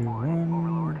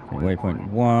 1. Waypoint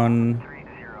 1.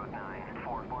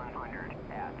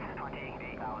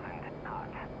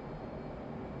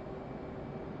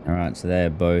 Alright, so they are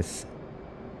both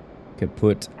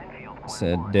kaput.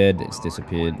 Said dead. It's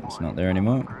disappeared. It's not there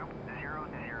anymore.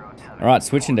 Alright,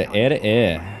 switching to air to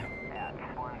air.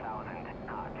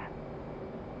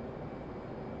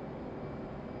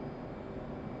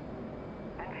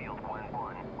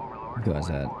 You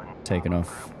guys are taking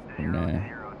off from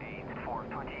there.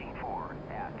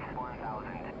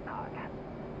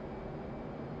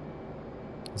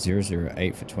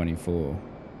 008 for 24.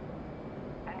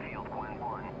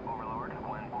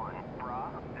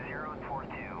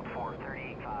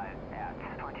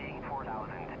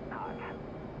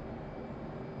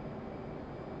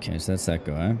 Okay, so that's that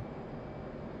guy.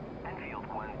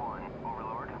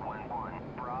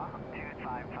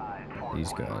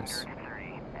 These guys.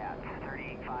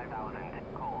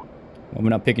 Well, we're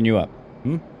not picking you up.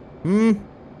 Hmm? Hmm?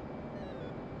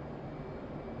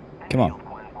 Come on.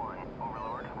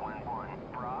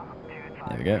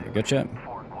 There we go. We got you.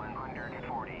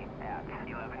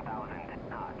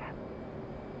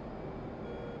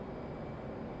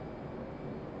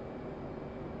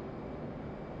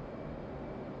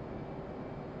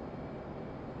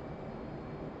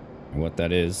 What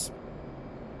that is.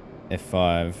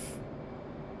 F5.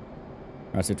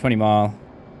 Alright, so 20 mile.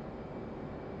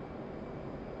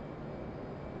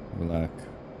 Look.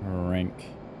 Rank.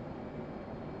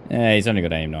 Yeah, he's only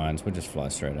got aim 9s. We'll just fly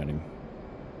straight at him.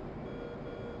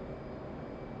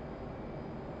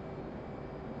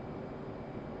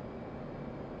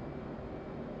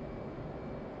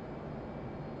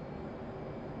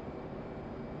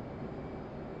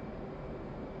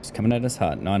 He's coming at us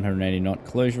hard. 980 knot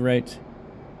closure rate.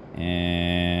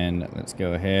 And let's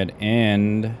go ahead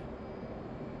and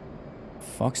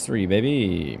Fox 3,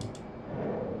 baby.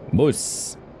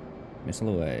 Moose. Missile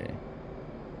away.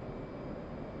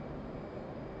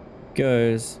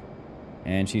 Goes.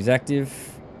 And she's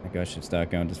active. I think I should start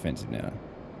going defensive now.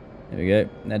 There we go.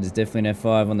 That is definitely an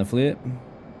F5 on the flip.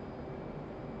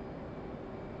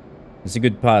 It's a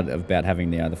good part about having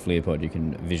the flare pod. You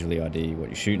can visually ID what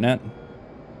you're shooting at.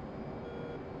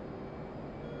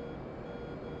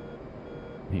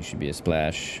 He should be a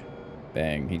splash.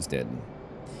 Bang, he's dead.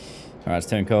 Alright, it's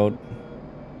turn cold.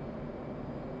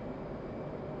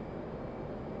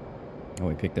 Oh,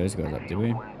 we picked those guys up, did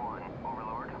we?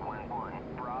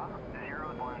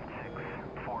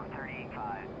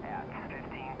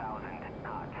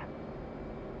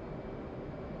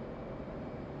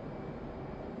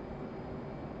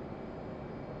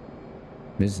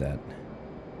 What is that?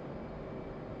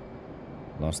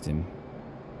 Lost him.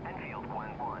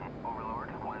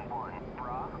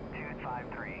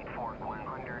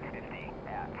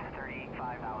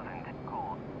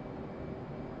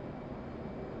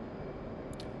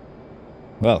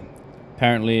 Well,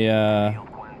 apparently, I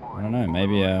don't know,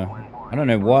 maybe, I don't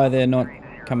know why they're not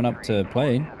coming up to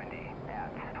play.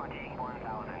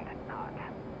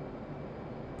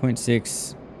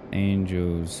 0.6,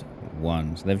 Angels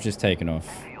 1. So they've just taken off.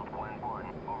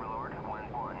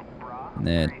 And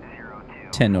they're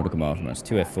 10 nautical miles from us,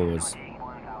 2 F4s.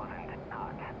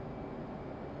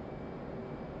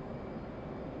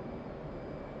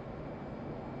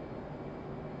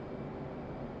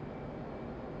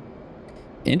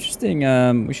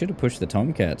 Interesting, we should have pushed the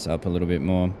Tomcats up a little bit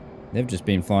more. They've just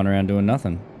been flying around doing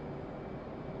nothing.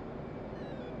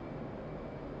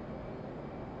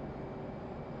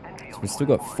 So we've still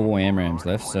got 4 AMRAMs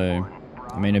left, so,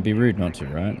 I mean, it'd be rude not to,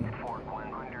 right?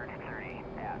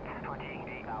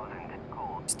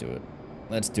 Let's do it.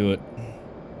 Let's do it.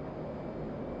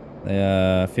 They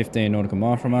are 15 nautical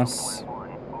mile from us.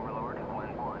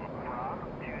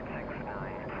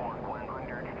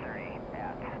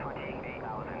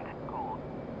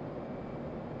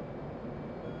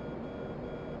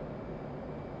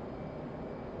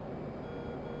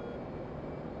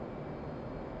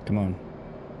 Come on.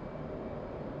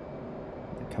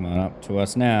 They're coming up to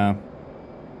us now.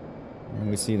 Where do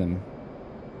we see them?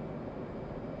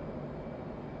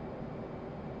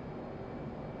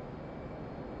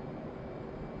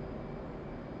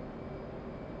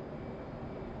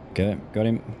 Okay, got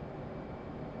him.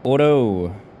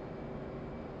 Auto.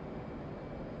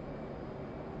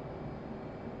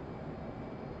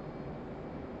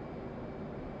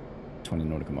 $20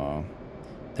 nautical mile.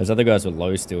 Those other guys were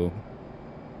low still.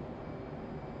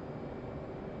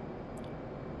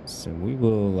 So we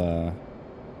will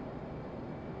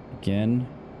again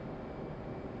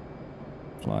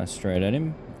fly straight at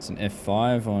him. It's an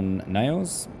F5 on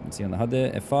nails. You can see on the HUD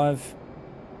there, F5.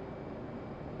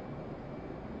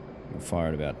 We'll fire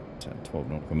at about 12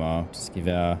 nautical mile. Just give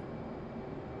our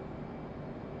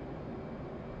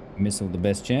missile the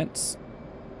best chance.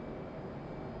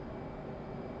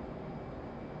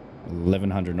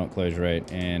 1100 knot closure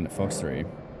rate and Fox 3. Up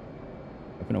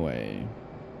and away.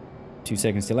 2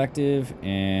 seconds still active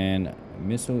and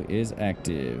missile is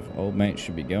active. Old mate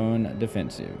should be going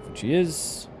defensive, which he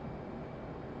is.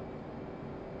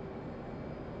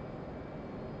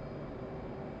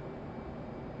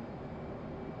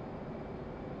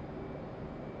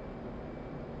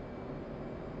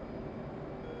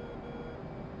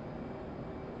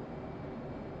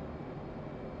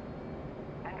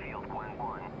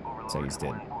 So he's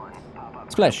dead.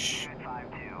 Splash.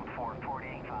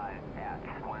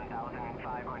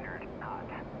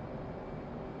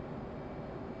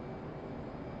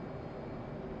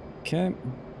 Okay.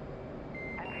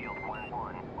 Enfield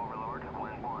 1-1, Overlord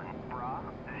 1-1, Bra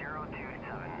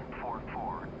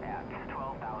 02744 at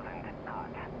 12,000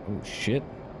 knots. Oh shit.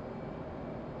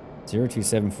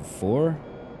 027 for 4.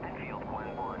 Enfield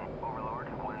 1-1, Overlord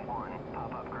 1-1,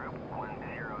 pop-up group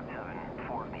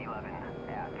 107411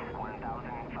 at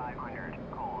 1,500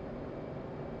 cold.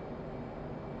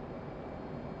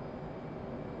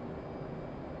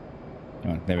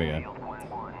 Oh, there we go. Enfield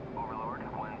 1-1, Overlord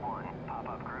 1-1,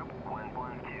 pop-up group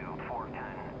 112410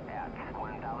 at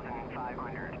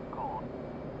 1,500 cold.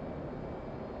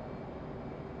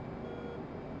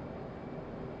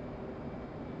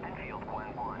 Enfield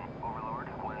 1-1, Overlord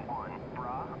 1-1,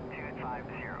 Bra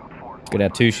 250 Let's get our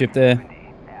 2 ship there.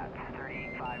 at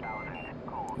 35,000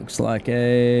 cold. Looks like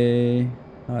a...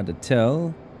 hard to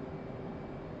tell.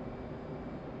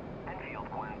 Enfield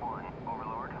 1-1,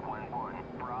 Overlord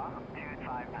 1-1, Bra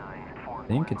 259 I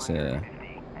think it's a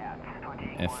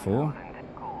F4.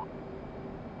 cold.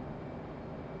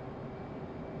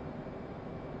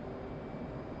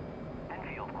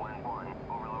 Enfield 1-1,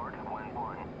 Overlord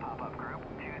 1-1, pop-up group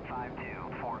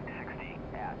 252-460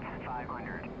 at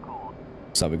 500 cold.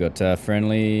 So we got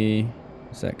friendly...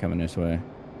 What's that coming this way?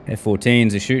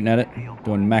 F-14s are shooting at it.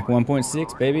 Doing Mach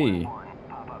 1.6, baby.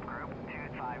 Pop-up group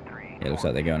 253. Yeah, looks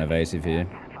like they're going evasive here.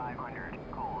 500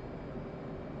 cold.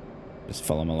 Just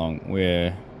follow them along.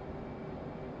 We're...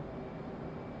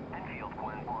 Enfield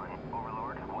 1-1,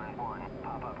 Overlord 1-1,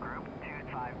 pop-up group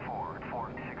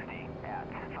 254-460 at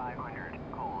 500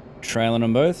 cold. trailing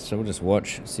them both, so we'll just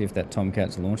watch, see if that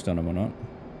Tomcat's launched on them or not.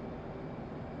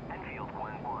 Enfield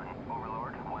 1-1,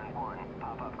 Overlord 1-1,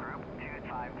 pop-up group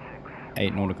 256.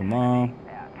 8 nautical mile.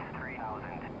 At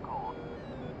 3,000 cold.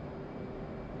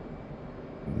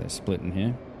 They're splitting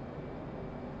here.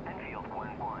 Enfield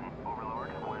 1-1, Overlord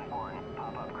 1-1,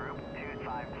 pop-up group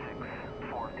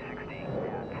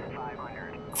 256-460 at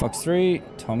 500 cold. Fox 3,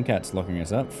 Tomcat's locking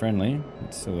us up. Friendly.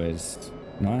 It's always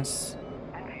nice.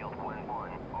 Enfield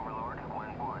 1-1, Overlord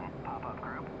 1-1, pop-up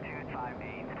group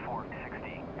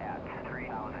 258-460 at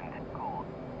 3,000 cold.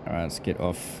 Alright, let's get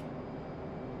off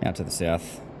out to the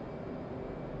south.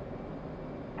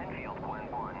 Enfield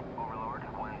 1-1, Overlord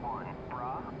 1-1,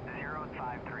 Bra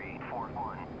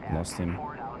 05341 at Lost him.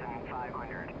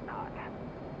 4,500 knots.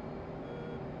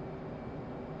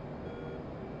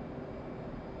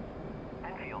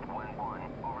 Enfield 1-1,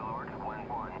 Overlord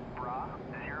 1-1, Bra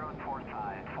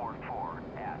 04544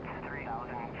 at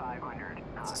 3,500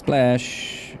 knots.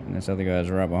 Splash. And this other guy's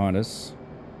right behind us.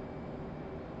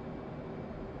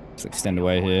 Let's extend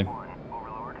away here.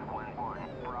 Overlord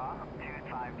 1-1, Bra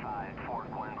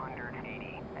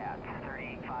 255-180 at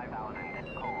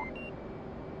 35,000 cold.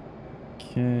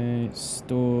 Okay,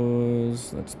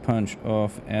 stores. Let's punch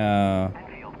off our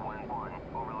Enfield 1-1,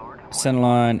 Overlord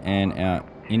centerline and our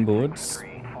inboards.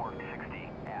 460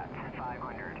 at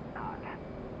 500 knots.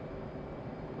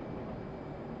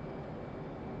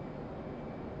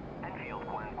 Enfield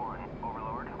 1-1,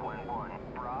 Overlord 1-1,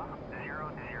 Bra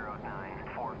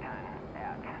 009410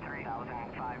 at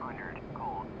 3,500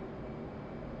 cold.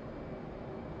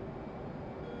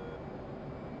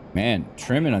 Man,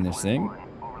 trimming on this thing.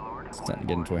 Overlord Starting to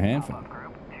get into a handful.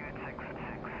 group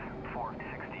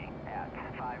 266-460 at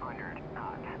 500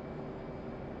 knots.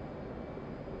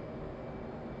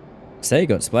 Say he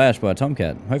got splashed by a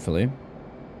Tomcat, hopefully.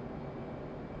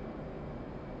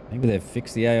 Maybe they've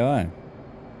fixed the AI.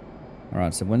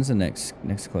 Alright, so when's the next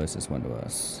closest one to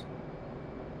us?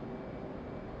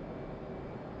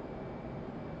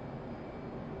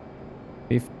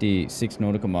 "56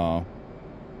 nautical mile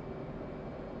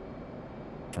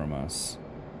from us."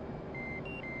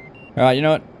 Alright, you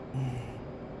know what?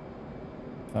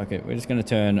 Fuck it, we're just gonna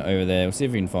turn over there. We'll see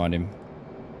if we can find him.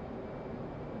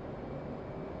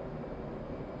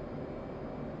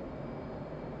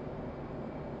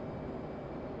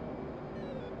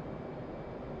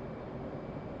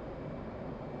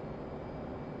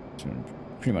 So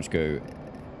pretty much go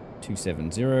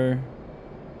 270.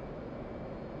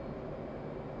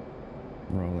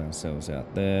 Roll ourselves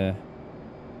out there.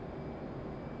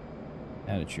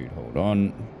 Attitude, hold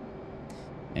on.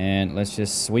 And let's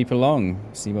just sweep along,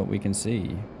 see what we can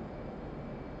see.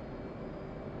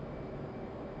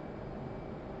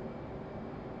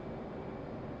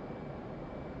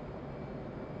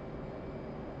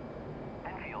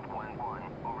 Enfield 1-1,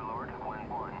 Overlord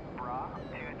 1-1, Bra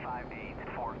 258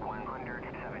 for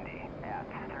 170 at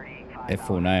 35.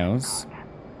 F4 nails.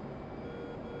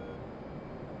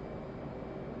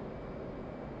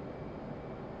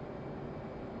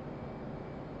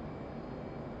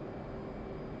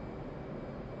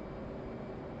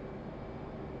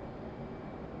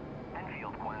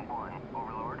 Enfield 1-1,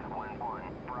 Overlord 1-1,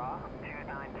 Bra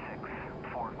 296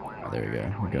 for 120. Oh, there we go.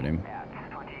 We got him.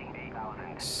 At 28,000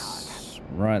 knots.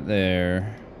 Right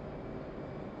there.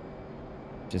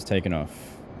 Just taking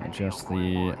off. Adjust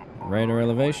the radar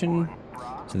elevation.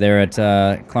 So they're at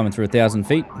climbing through 1,000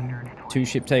 feet. 2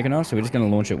 ship taking off. So we're just going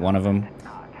to launch at one of them.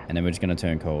 And then we're just going to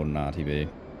turn cold and RTB.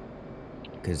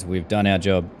 Because we've done our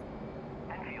job.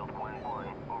 Enfield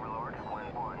 1-1, Overlord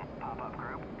 1-1, pop-up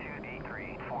group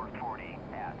 283 440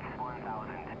 at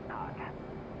 1,000 knots.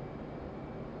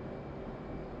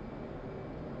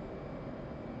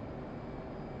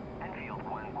 Enfield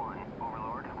 1-1,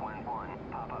 Overlord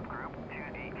 1-1, pop-up group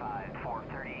 285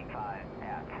 435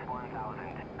 at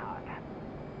 1,000 knots.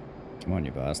 Come on,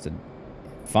 you bastard.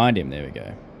 Find him. There we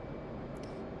go.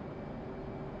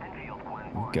 Enfield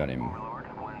 1-1, Got him. Overlord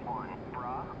 1-1,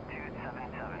 Bra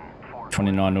 277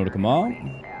 29 nautical mile.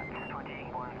 at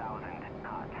 21,000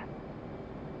 knots.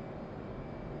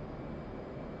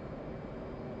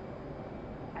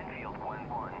 Enfield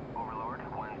 1-1, Overlord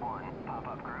 1-1,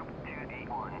 pop-up group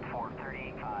 281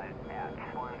 435 at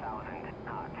 1,000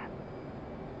 knots.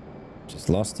 Just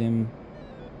lost him.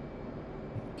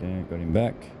 Okay, got him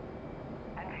back.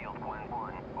 Enfield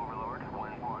 1-1, Overlord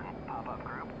 1-1, pop-up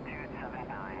group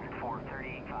 279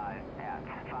 435 at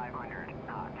 500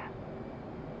 knots.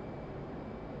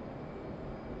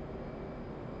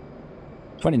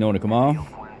 20 nautical mile. 1-1,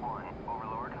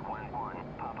 Overlord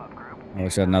 1-1, pop-up group I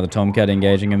also had another Tomcat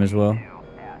engaging him as well. 2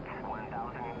 at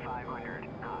 1,500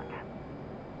 knots.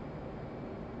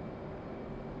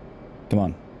 Come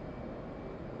on.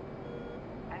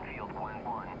 Enfield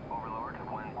 1-1, Overlord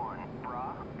 1-1,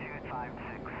 Bra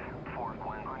 256 for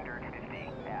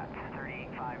 150 at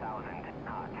 35,000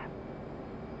 knots.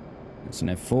 It's an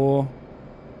F4.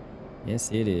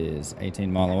 Yes, it is.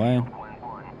 18 mile away.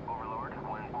 1-1, Overlord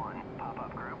 1-1,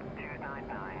 pop-up group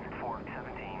 299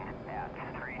 417 at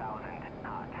 3,000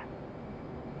 knots.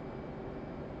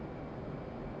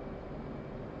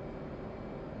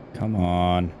 Come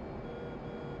on.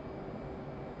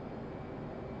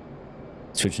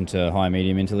 Switching to high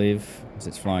medium interleave as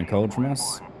it's flying cold from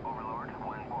us. Overlord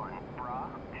 1-1, Bra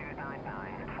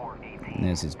 299 418. And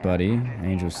there's his buddy,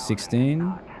 Angel 16.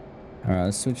 Alright,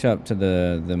 let's switch up to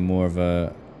the more of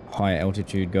a high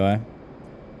altitude guy.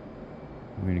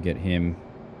 We're gonna get him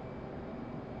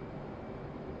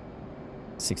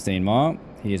 16 mile.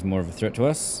 He is more of a threat to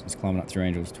us. He's climbing up through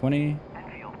Angel's 20.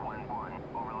 Enfield 1-1,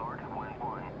 Overlord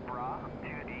 1-1, Bra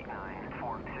 289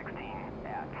 416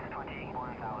 at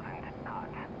 21,000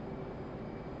 knots.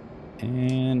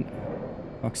 And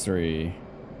Fox 3.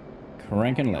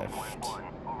 Cranking left. 1-1,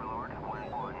 Overlord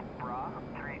 1-1, Bra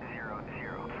 300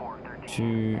 413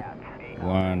 2, at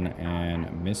 1,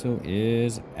 and missile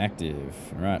is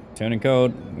active. Alright, turning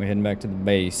cold. We're heading back to the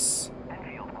base.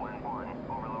 Enfield 1-1,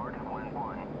 Overlord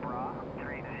 1-1, Bra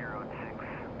 306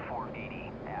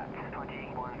 480 at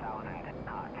 21,000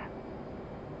 knots.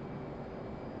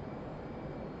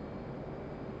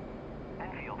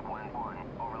 Enfield 1-1,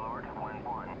 Overlord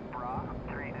 1-1, Bra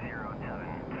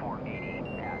 307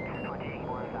 480 at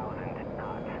 21,000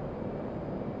 knots.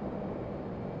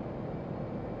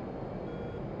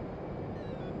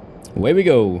 Away we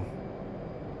go.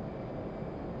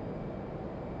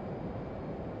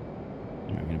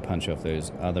 I'm going to punch off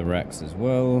those other racks as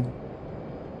well.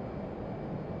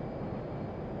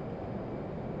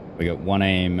 We got 1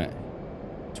 aim,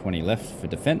 20 left for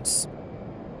defense.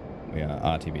 We are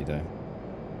RTB though.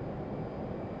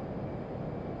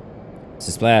 It's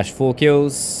a splash, 4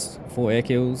 kills, 4 air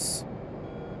kills.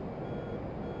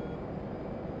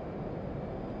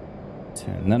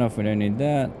 Turn that off, we don't need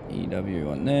that. EW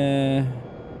on there.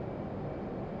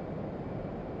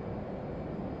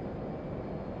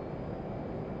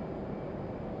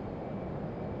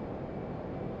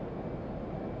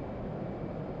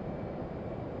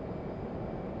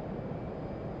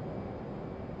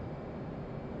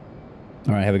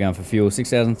 All right, how we going for fuel?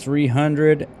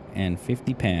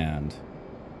 6,350 pound.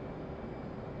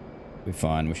 We're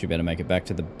fine. We should be able to make it back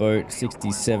to the boat.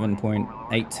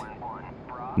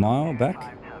 67.8 mile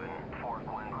back.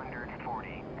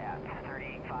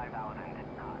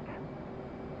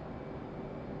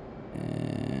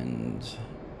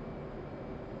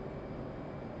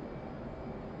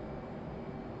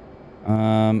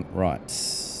 And right.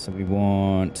 So we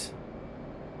want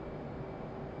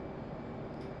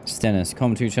Stennis,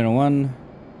 Com 2 channel 1.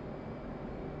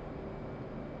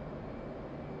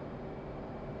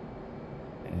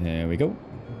 There we go.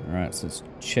 All right, so let's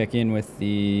check in with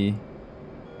the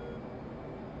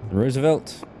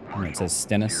Roosevelt. And it says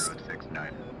Stennis.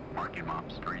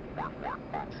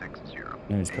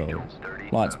 Nose cold.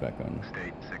 Lights back on.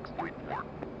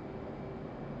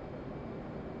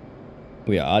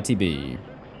 We are RTB.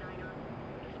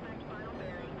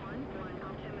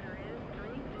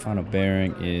 Final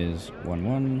bearing is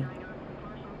 11.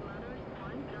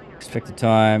 Expected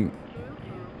time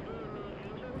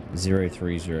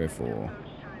 0304.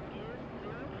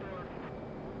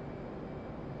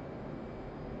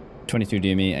 22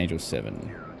 DME, Angel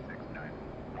 7.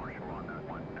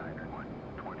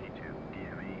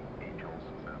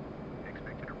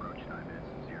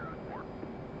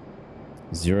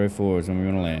 04 is when we're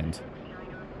gonna land.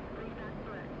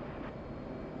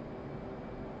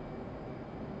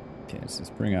 Okay, so let's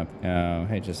bring up our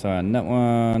HSI on that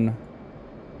one.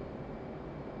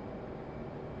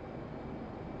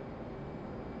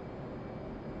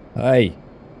 Hey.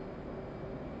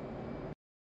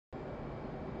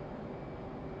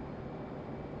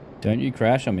 Don't you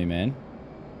crash on me, man.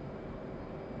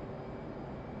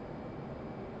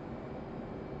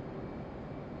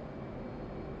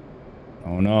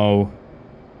 Oh no.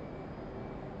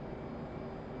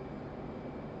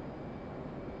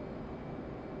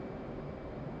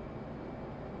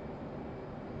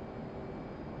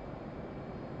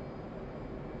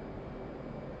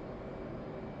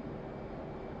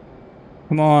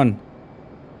 Come on.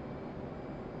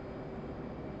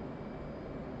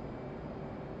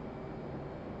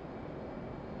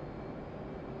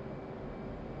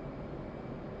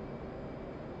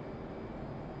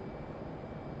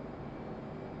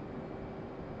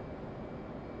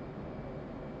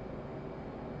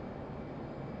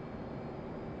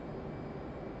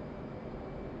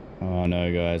 Oh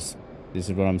no, guys. This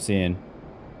is what I'm seeing.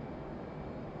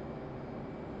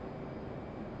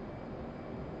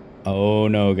 Oh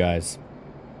no, guys.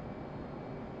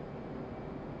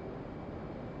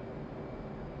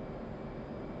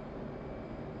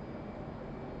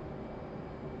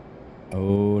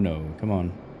 Oh no, come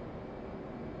on.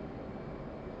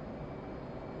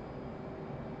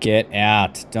 Get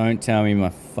out. Don't tell me my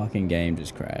fucking game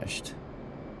just crashed.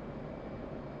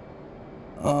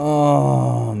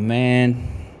 Oh, man.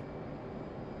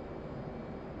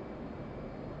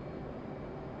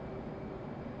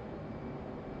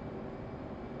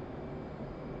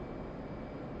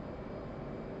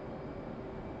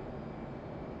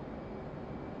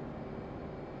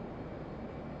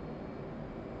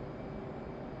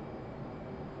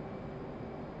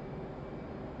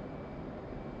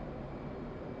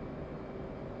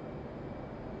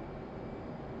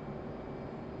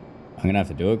 I'm gonna have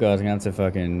to do it, guys. I'm gonna have to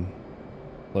fucking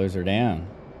close her down.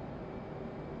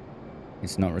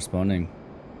 It's not responding.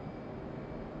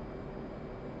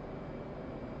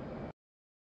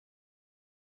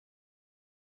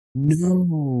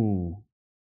 No.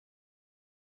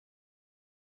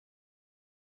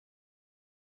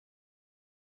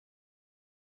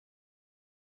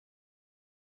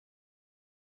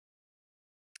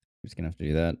 Just gonna have to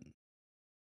do that.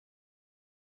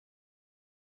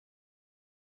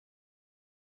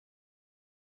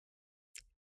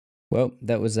 Well,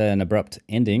 that was an abrupt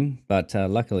ending, but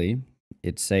luckily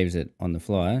it saves it on the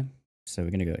fly. So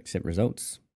we're gonna go accept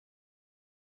results.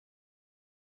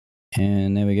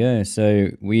 And there we go. So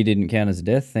we didn't count as a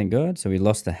death, thank God. So we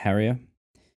lost the Harrier.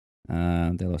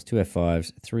 They lost 2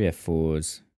 F5s, 3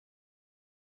 F4s,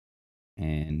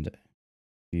 and a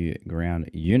few ground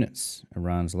units.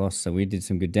 Iran's lost. So we did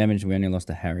some good damage. We only lost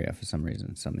a Harrier for some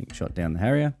reason. Something shot down the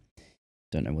Harrier.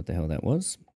 Don't know what the hell that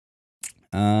was.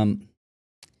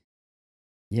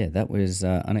 Yeah, that was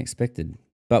unexpected.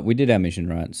 But we did our mission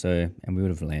right. So, and we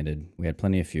would have landed. We had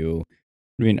plenty of fuel. It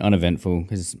would have been uneventful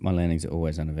because my landings are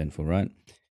always uneventful, right?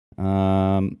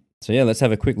 So yeah, let's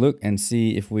have a quick look and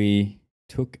see if we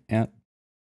took out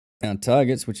our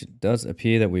targets, which it does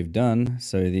appear that we've done.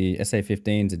 So the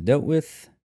SA-15s are dealt with,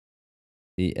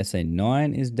 the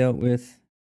SA-9 is dealt with,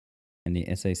 and the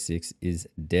SA-6 is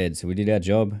dead. So we did our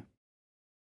job.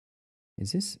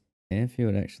 Is this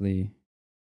airfield actually?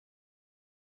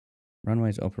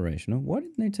 Runway's operational. Why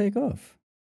didn't they take off?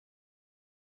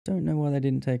 Don't know why they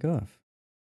didn't take off.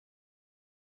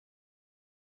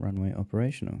 Runway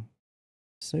operational.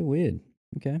 So weird.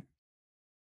 Okay.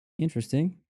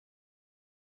 Interesting.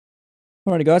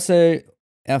 Alrighty, guys. So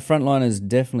our front line is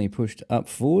definitely pushed up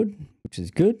forward, which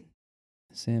is good.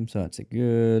 SAM sites are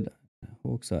good.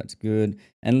 Hawk sites good.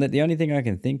 And the only thing I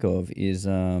can think of is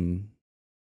the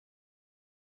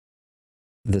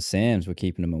SAMs were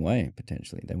keeping them away,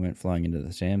 potentially. They weren't flying into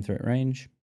the SAM threat range.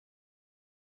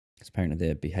 Because apparently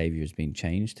their behavior has been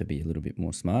changed to be a little bit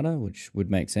more smarter, which would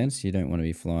make sense. You don't want to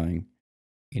be flying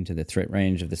into the threat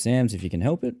range of the SAMs if you can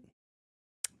help it.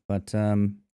 But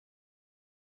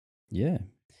yeah.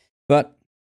 But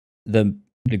the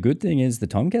good thing is the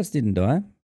Tomcats didn't die.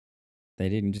 They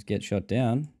didn't just get shot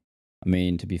down. I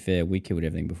mean, to be fair, we killed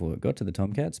everything before it got to the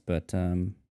Tomcats, but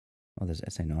oh, there's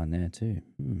SA9 there too.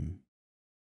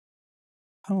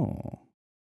 Oh.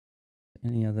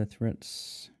 Any other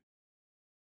threats?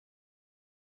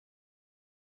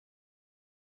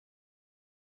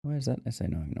 Why is that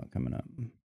SA9 not coming up?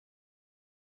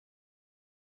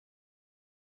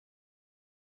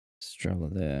 Stroller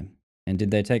there. And did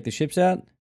they take the ships out?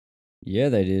 Yeah,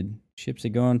 they did. Ships are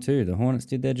gone too. The Hornets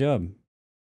did their job.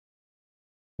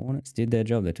 Hornets did their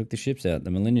job. They took the ships out. The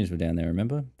Millennials were down there,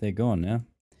 remember? They're gone now.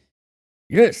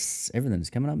 Yes! Everything's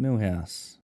coming up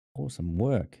Millhouse. Awesome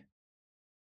work.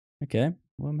 Okay,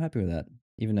 well, I'm happy with that.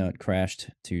 Even though it crashed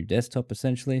to desktop,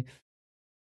 essentially.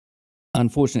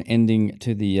 Unfortunate ending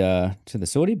to the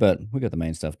sortie, but we got the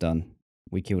main stuff done.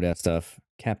 We killed our stuff.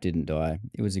 Cap didn't die.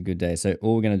 It was a good day. So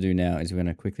all we're going to do now is we're going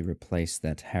to quickly replace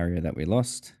that Harrier that we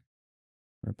lost.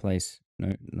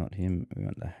 No, not him. We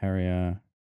want the Harrier.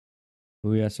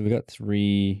 Oh yeah, so we got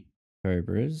 3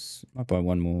 Cobras. Might buy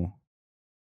 1 more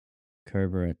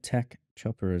Cobra attack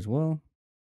chopper as well.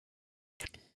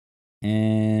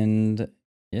 And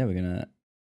yeah, we're going to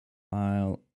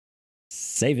file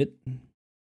save it.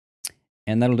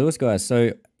 And that'll do us, guys.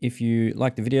 So if you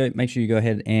like the video, make sure you go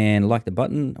ahead and hit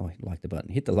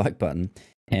the like button.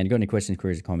 And got any questions,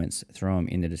 queries, or comments, throw them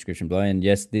in the description below. And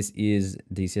yes, this is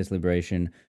DCS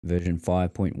Liberation version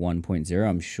 5.1.0.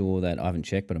 I'm sure that, I haven't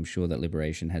checked, but I'm sure that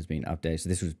Liberation has been updated. So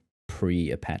this was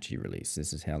pre-Apache release.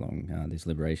 This is how long this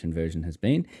Liberation version has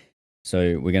been.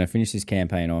 So we're going to finish this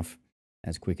campaign off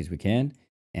as quick as we can.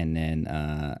 And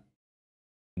then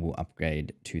we'll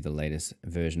upgrade to the latest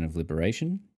version of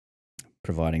Liberation,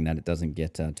 providing that it doesn't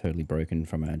get totally broken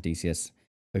from a DCS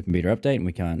open beta update and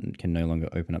we can no longer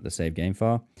open up the save game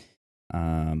file.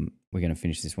 We're going to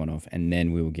finish this one off and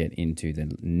then we will get into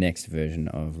the next version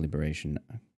of Liberation,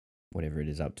 whatever it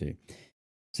is up to.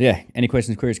 So yeah, any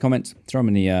questions, queries, comments, throw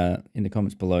them in the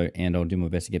comments below and I'll do my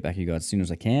best to get back to you guys as soon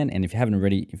as I can. And if you haven't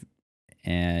already,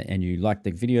 and you liked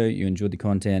the video, you enjoyed the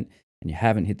content, and you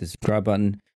haven't hit the subscribe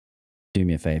button, do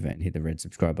me a favor and hit the red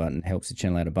subscribe button. It helps the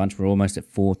channel out a bunch. We're almost at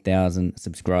 4,000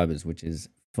 subscribers, which is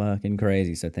fucking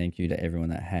crazy. So thank you to everyone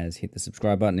that has hit the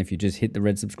subscribe button. If you just hit the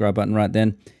red subscribe button right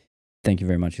then, thank you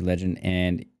very much, you legend.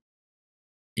 And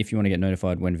if you want to get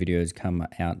notified when videos come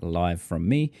out live from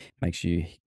me, make sure you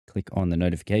click on the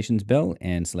notifications bell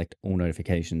and select all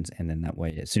notifications. And then that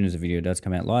way, as soon as a video does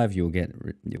come out live, you'll get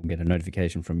a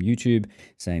notification from YouTube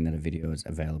saying that a video is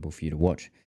available for you to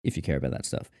watch, if you care about that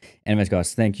stuff. Anyways,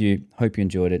 guys, thank you. Hope you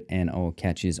enjoyed it, and I'll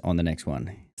catch you on the next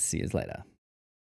one. See you later.